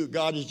preach. I knew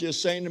God is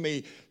just saying to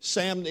me,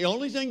 Sam, the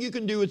only thing you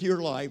can do with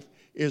your life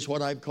is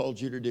what I've called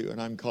you to do,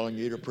 and I'm calling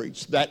you to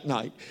preach. That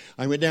night,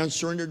 I went down and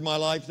surrendered my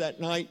life that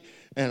night,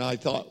 and I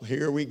thought,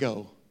 here we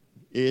go.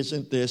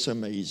 Isn't this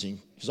amazing?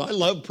 Because I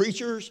love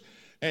preachers.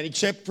 And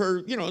except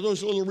for,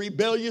 those little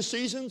rebellious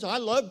seasons, I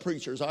love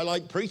preachers. I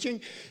like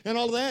preaching and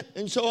all that.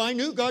 And so I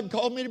knew God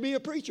called me to be a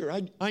preacher.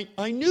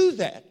 I knew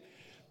that.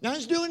 And I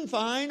was doing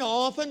fine,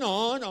 off and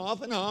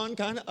on,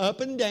 kind of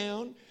up and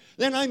down.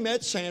 Then I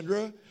met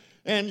Sandra,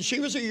 and she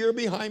was a year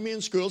behind me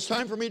in school. It's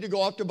time for me to go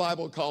off to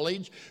Bible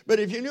college. But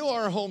if you knew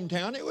our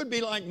hometown, it would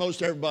be like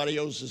most everybody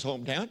else's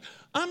hometown.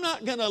 I'm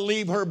not going to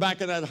leave her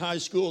back in that high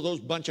school, those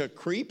bunch of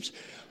creeps.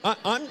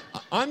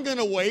 I'm going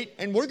to wait,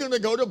 and we're going to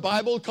go to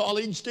Bible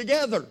college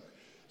together.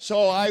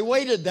 So I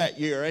waited that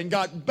year and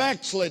got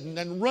backslidden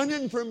and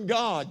running from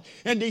God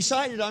and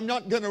decided I'm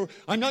not going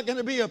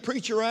to be a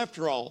preacher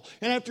after all.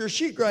 And after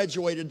she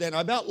graduated, then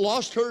I about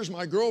lost her as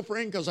my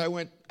girlfriend because I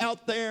went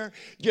out there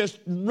just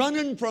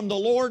running from the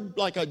Lord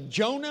like a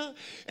Jonah.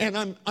 And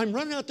I'm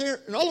running out there,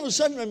 and all of a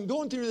sudden I'm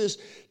going through this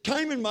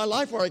time in my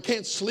life where I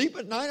can't sleep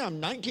at night. I'm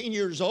 19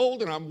 years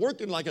old, and I'm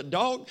working like a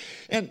dog,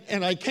 and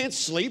I can't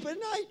sleep at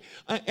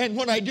night. And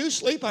when I do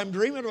sleep, I'm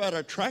dreaming about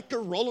a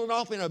tractor rolling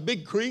off in a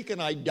big creek,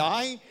 and I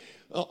die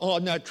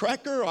on that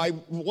tractor.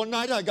 One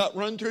night I got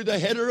run through the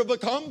header of a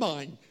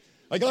combine.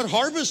 I got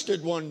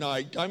harvested one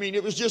night.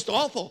 It was just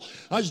awful.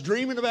 I was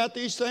dreaming about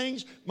these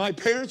things. My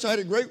parents, I had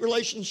a great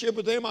relationship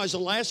with them. I was the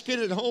last kid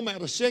at home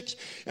out of 6,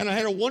 and I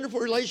had a wonderful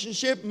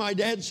relationship. My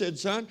dad said,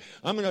 son,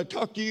 I'm going to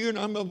talk to you, and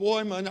I'm a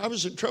boy. I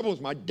was in trouble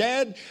with my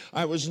dad.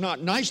 I was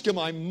not nice to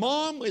my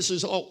mom. This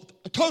is all.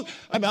 I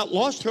about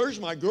lost her as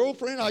my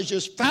girlfriend. I was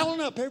just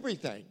fouling up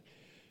everything.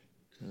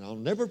 And I'll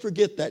never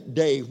forget that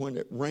day when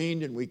it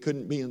rained and we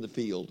couldn't be in the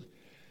field.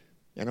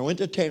 And I went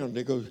to town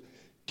to go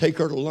take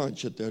her to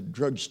lunch at the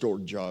drugstore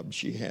job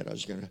she had. I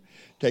was going to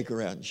take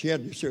her out. And she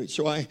had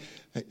so I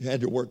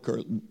had to work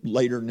her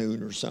later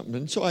noon or something.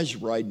 And so I was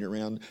riding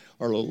around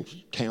our little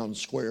town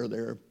square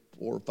there, 4,000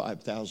 or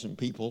 5,000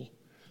 people.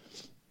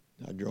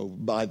 I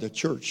drove by the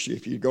church.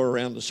 If you go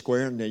around the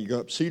square and then you go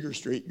up Cedar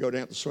Street, you go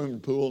down to the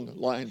swimming pool in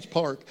the Lions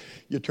Park,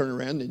 you turn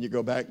around, then you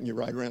go back and you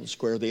ride around the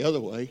square the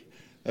other way.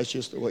 That's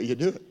just the way you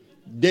do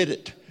it. Did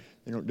it.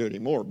 They don't do it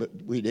anymore, but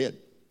we did.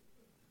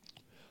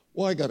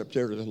 Well, I got up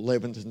there to the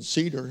 11th and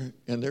Cedar,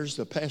 and there's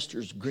the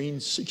pastor's green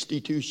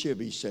 62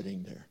 Chevy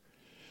sitting there.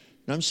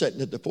 And I'm sitting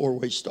at the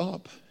four-way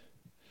stop.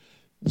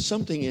 And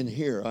something in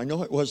here, I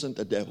know it wasn't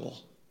the devil.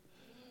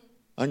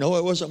 I know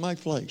it wasn't my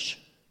flesh.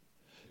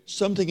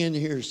 Something in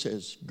here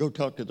says, go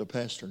talk to the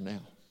pastor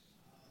now.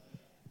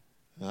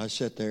 And I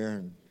sat there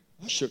and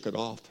I shook it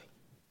off.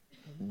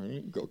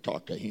 Go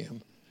talk to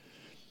him.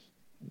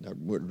 I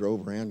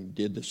drove around and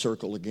did the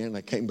circle again.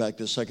 I came back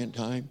the second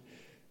time,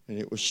 and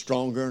it was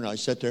stronger, and I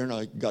sat there and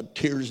I got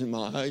tears in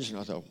my eyes, and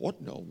I thought, what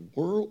in the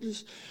world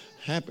is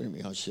happening to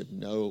me? I said,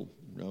 no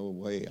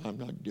way, I'm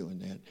not doing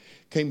that.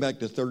 Came back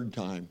the third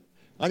time.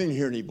 I didn't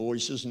hear any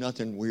voices,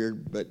 nothing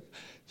weird, but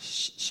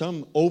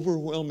some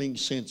overwhelming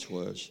sense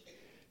was,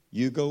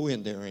 you go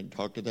in there and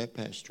talk to that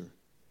pastor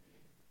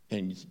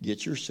and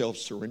get yourself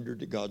surrendered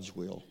to God's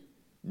will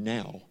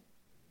now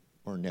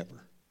or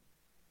never.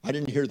 I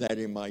didn't hear that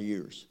in my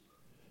ears,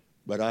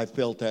 but I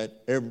felt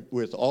that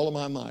with all of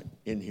my might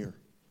in here.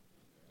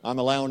 I'm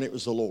allowing it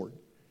was the Lord,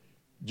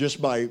 just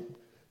by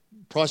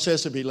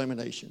process of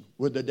elimination.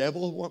 Would the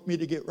devil want me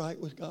to get right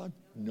with God?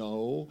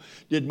 No.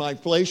 Did my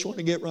flesh want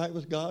to get right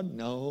with God?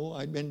 No.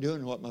 I'd been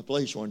doing what my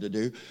flesh wanted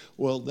to do.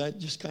 Well, that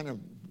just kind of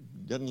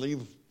doesn't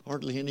leave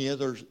hardly any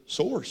other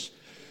source.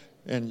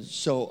 And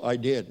so I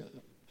did.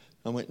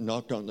 I went and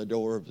knocked on the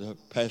door of the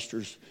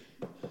pastor's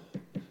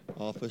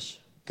office.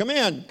 Come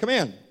in.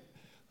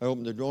 I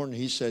opened the door and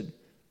he said,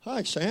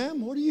 hi,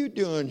 Sam, what are you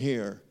doing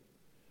here?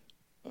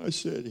 I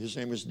said, his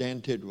name was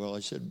Dan Tidwell. I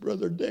said,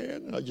 Brother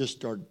Dan. And I just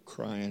started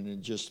crying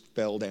and just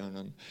fell down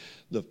on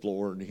the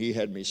floor. And he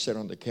had me sit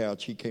on the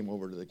couch. He came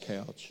over to the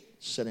couch,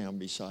 sat down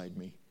beside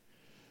me.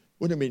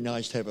 Wouldn't it be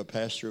nice to have a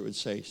pastor who would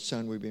say,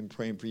 son, we've been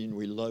praying for you and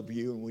we love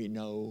you and we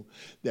know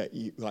that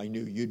I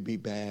knew you'd be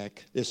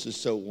back. This is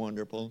so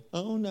wonderful.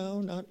 Oh, no,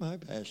 not my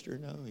pastor.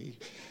 No, he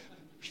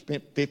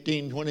spent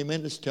 15, 20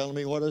 minutes telling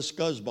me what a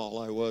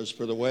scuzzball I was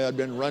for the way I'd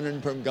been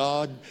running from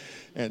God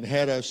and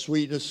had a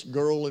sweetest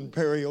girl in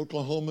Perry,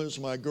 Oklahoma as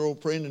my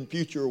girlfriend and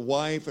future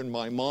wife, and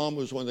my mom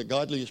was one of the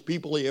godliest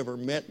people he ever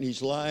met in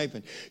his life,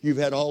 and you've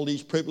had all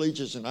these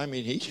privileges. And I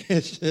mean, he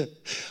just,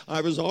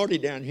 I was already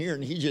down here,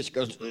 and he just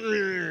goes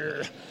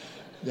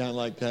down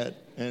like that,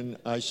 and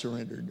I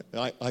surrendered.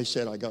 I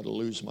said, I got to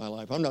lose my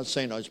life. I'm not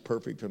saying I was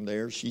perfect from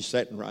there. She's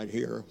sitting right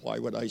here. Why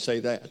would I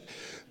say that?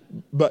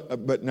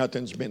 But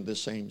nothing's been the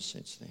same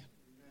since then.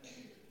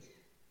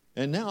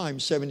 And now I'm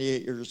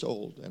 78 years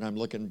old, and I'm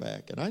looking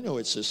back, and I know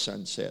it's the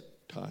sunset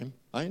time.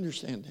 I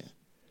understand that.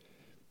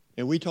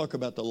 And we talk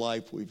about the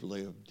life we've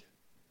lived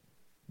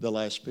the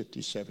last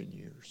 57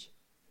 years.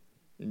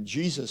 And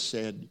Jesus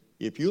said,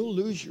 if you'll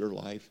lose your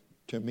life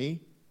to me,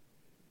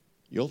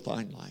 you'll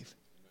find life.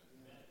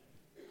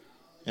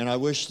 And I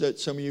wish that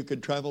some of you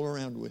could travel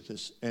around with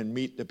us and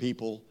meet the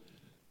people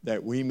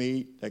that we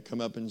meet that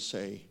come up and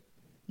say,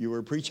 you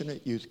were preaching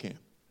at youth camp,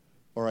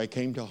 or I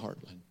came to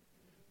Heartland,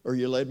 or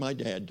you led my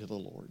dad to the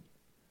Lord,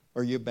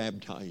 or you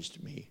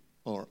baptized me,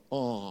 or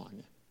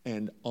on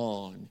and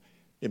on.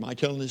 Am I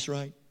telling this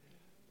right?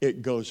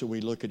 It goes and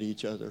we look at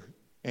each other,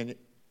 and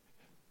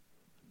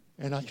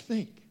I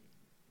think,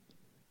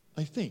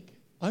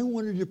 I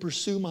wanted to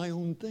pursue my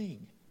own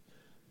thing.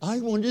 I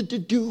wanted to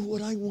do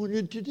what I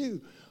wanted to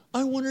do.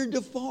 I wanted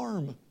to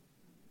farm.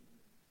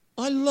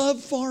 I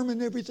love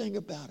farming, everything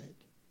about it.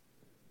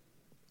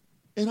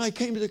 And I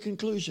came to the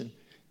conclusion,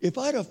 if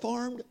I'd have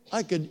farmed,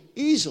 I could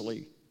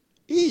easily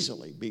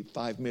be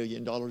 $5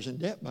 million in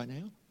debt by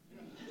now.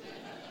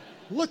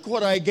 Look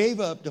what I gave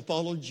up to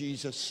follow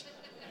Jesus.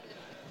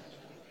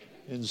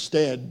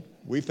 Instead,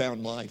 we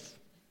found life.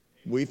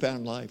 We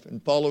found life.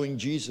 And following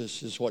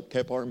Jesus is what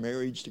kept our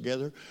marriage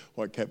together,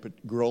 what kept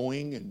it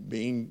growing and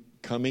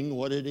becoming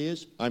what it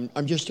is.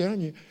 I'm just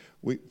telling you,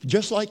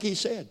 just like he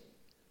said.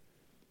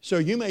 So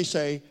you may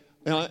say,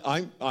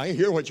 I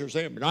hear what you're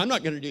saying, but I'm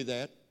not going to do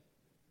that.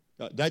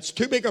 That's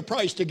too big a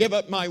price to give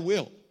up my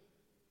will.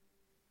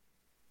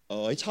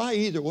 Oh, it's high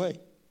either way.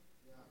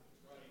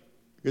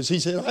 Because he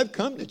said, I've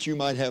come that you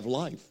might have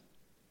life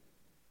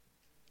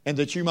and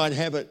that you might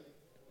have it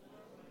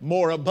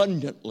more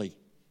abundantly.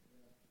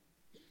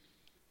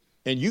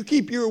 And you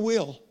keep your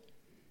will,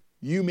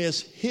 you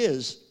miss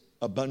his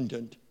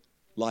abundant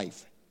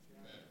life.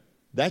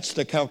 That's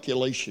the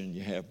calculation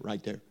you have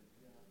right there.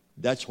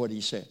 That's what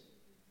he said.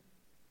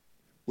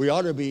 We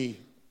ought to be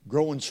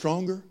growing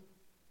stronger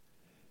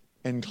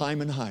and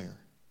climbing higher.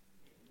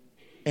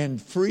 And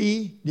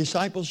free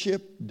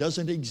discipleship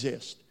doesn't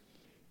exist.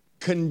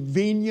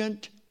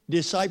 Convenient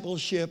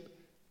discipleship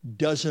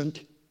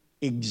doesn't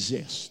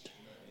exist.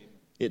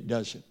 It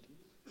doesn't.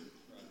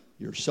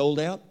 You're sold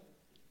out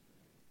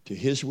to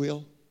his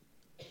will,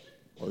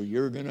 or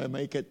you're going to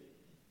make it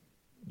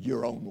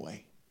your own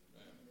way.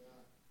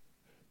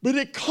 But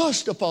it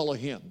costs to follow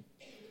him.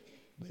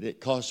 But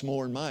it costs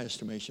more, in my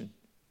estimation,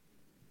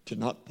 to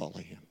not follow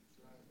him.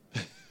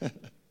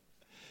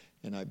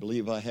 And I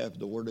believe I have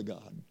the Word of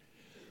God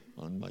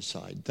on my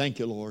side. Thank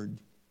you, Lord,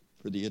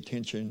 for the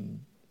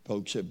attention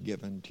folks have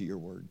given to your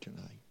Word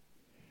tonight.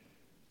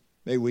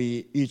 May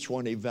we each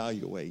one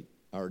evaluate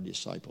our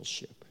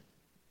discipleship.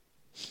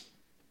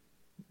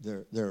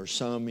 There are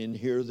some in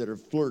here that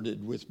have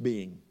flirted with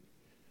being.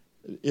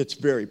 It's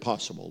very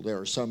possible. There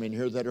are some in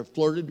here that have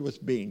flirted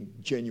with being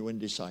genuine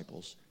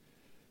disciples.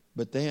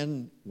 But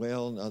then,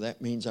 well, now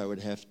that means I would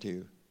have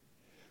to.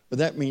 But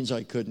that means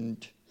I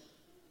couldn't,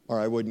 or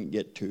I wouldn't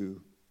get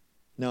to.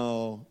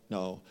 No,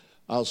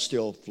 I'll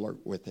still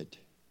flirt with it.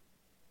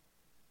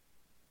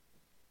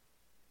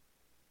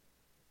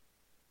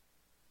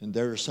 And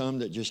there are some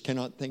that just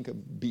cannot think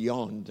of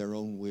beyond their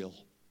own will.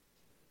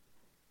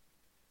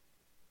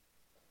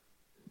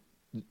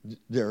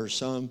 There are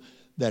some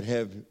that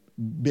have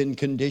been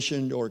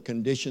conditioned or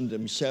conditioned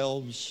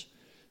themselves,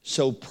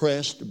 so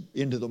pressed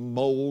into the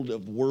mold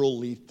of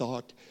worldly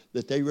thought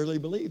that they really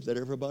believe that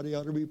everybody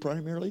ought to be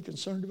primarily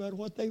concerned about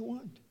what they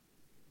want.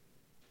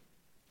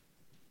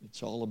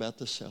 It's all about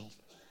the self.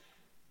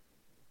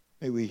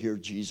 May we hear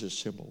Jesus'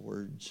 simple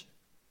words.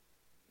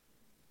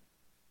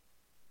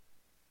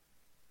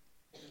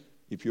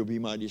 If you'll be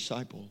my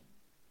disciple,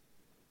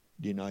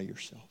 deny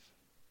yourself.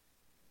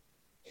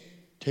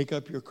 Take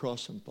up your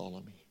cross and follow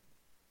me.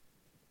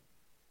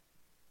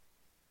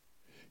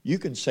 You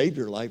can save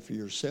your life for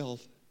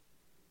yourself,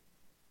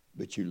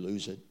 but you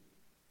lose it.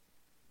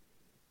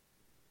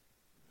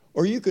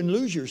 Or you can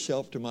lose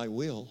yourself to my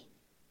will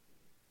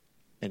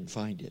and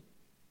find it.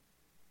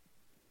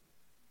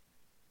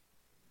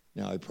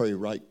 Now I pray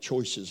right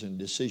choices and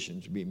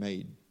decisions be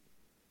made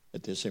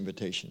at this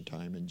invitation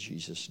time in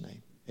Jesus'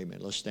 name. Amen.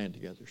 Let's stand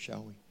together,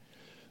 shall we?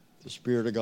 The Spirit of God.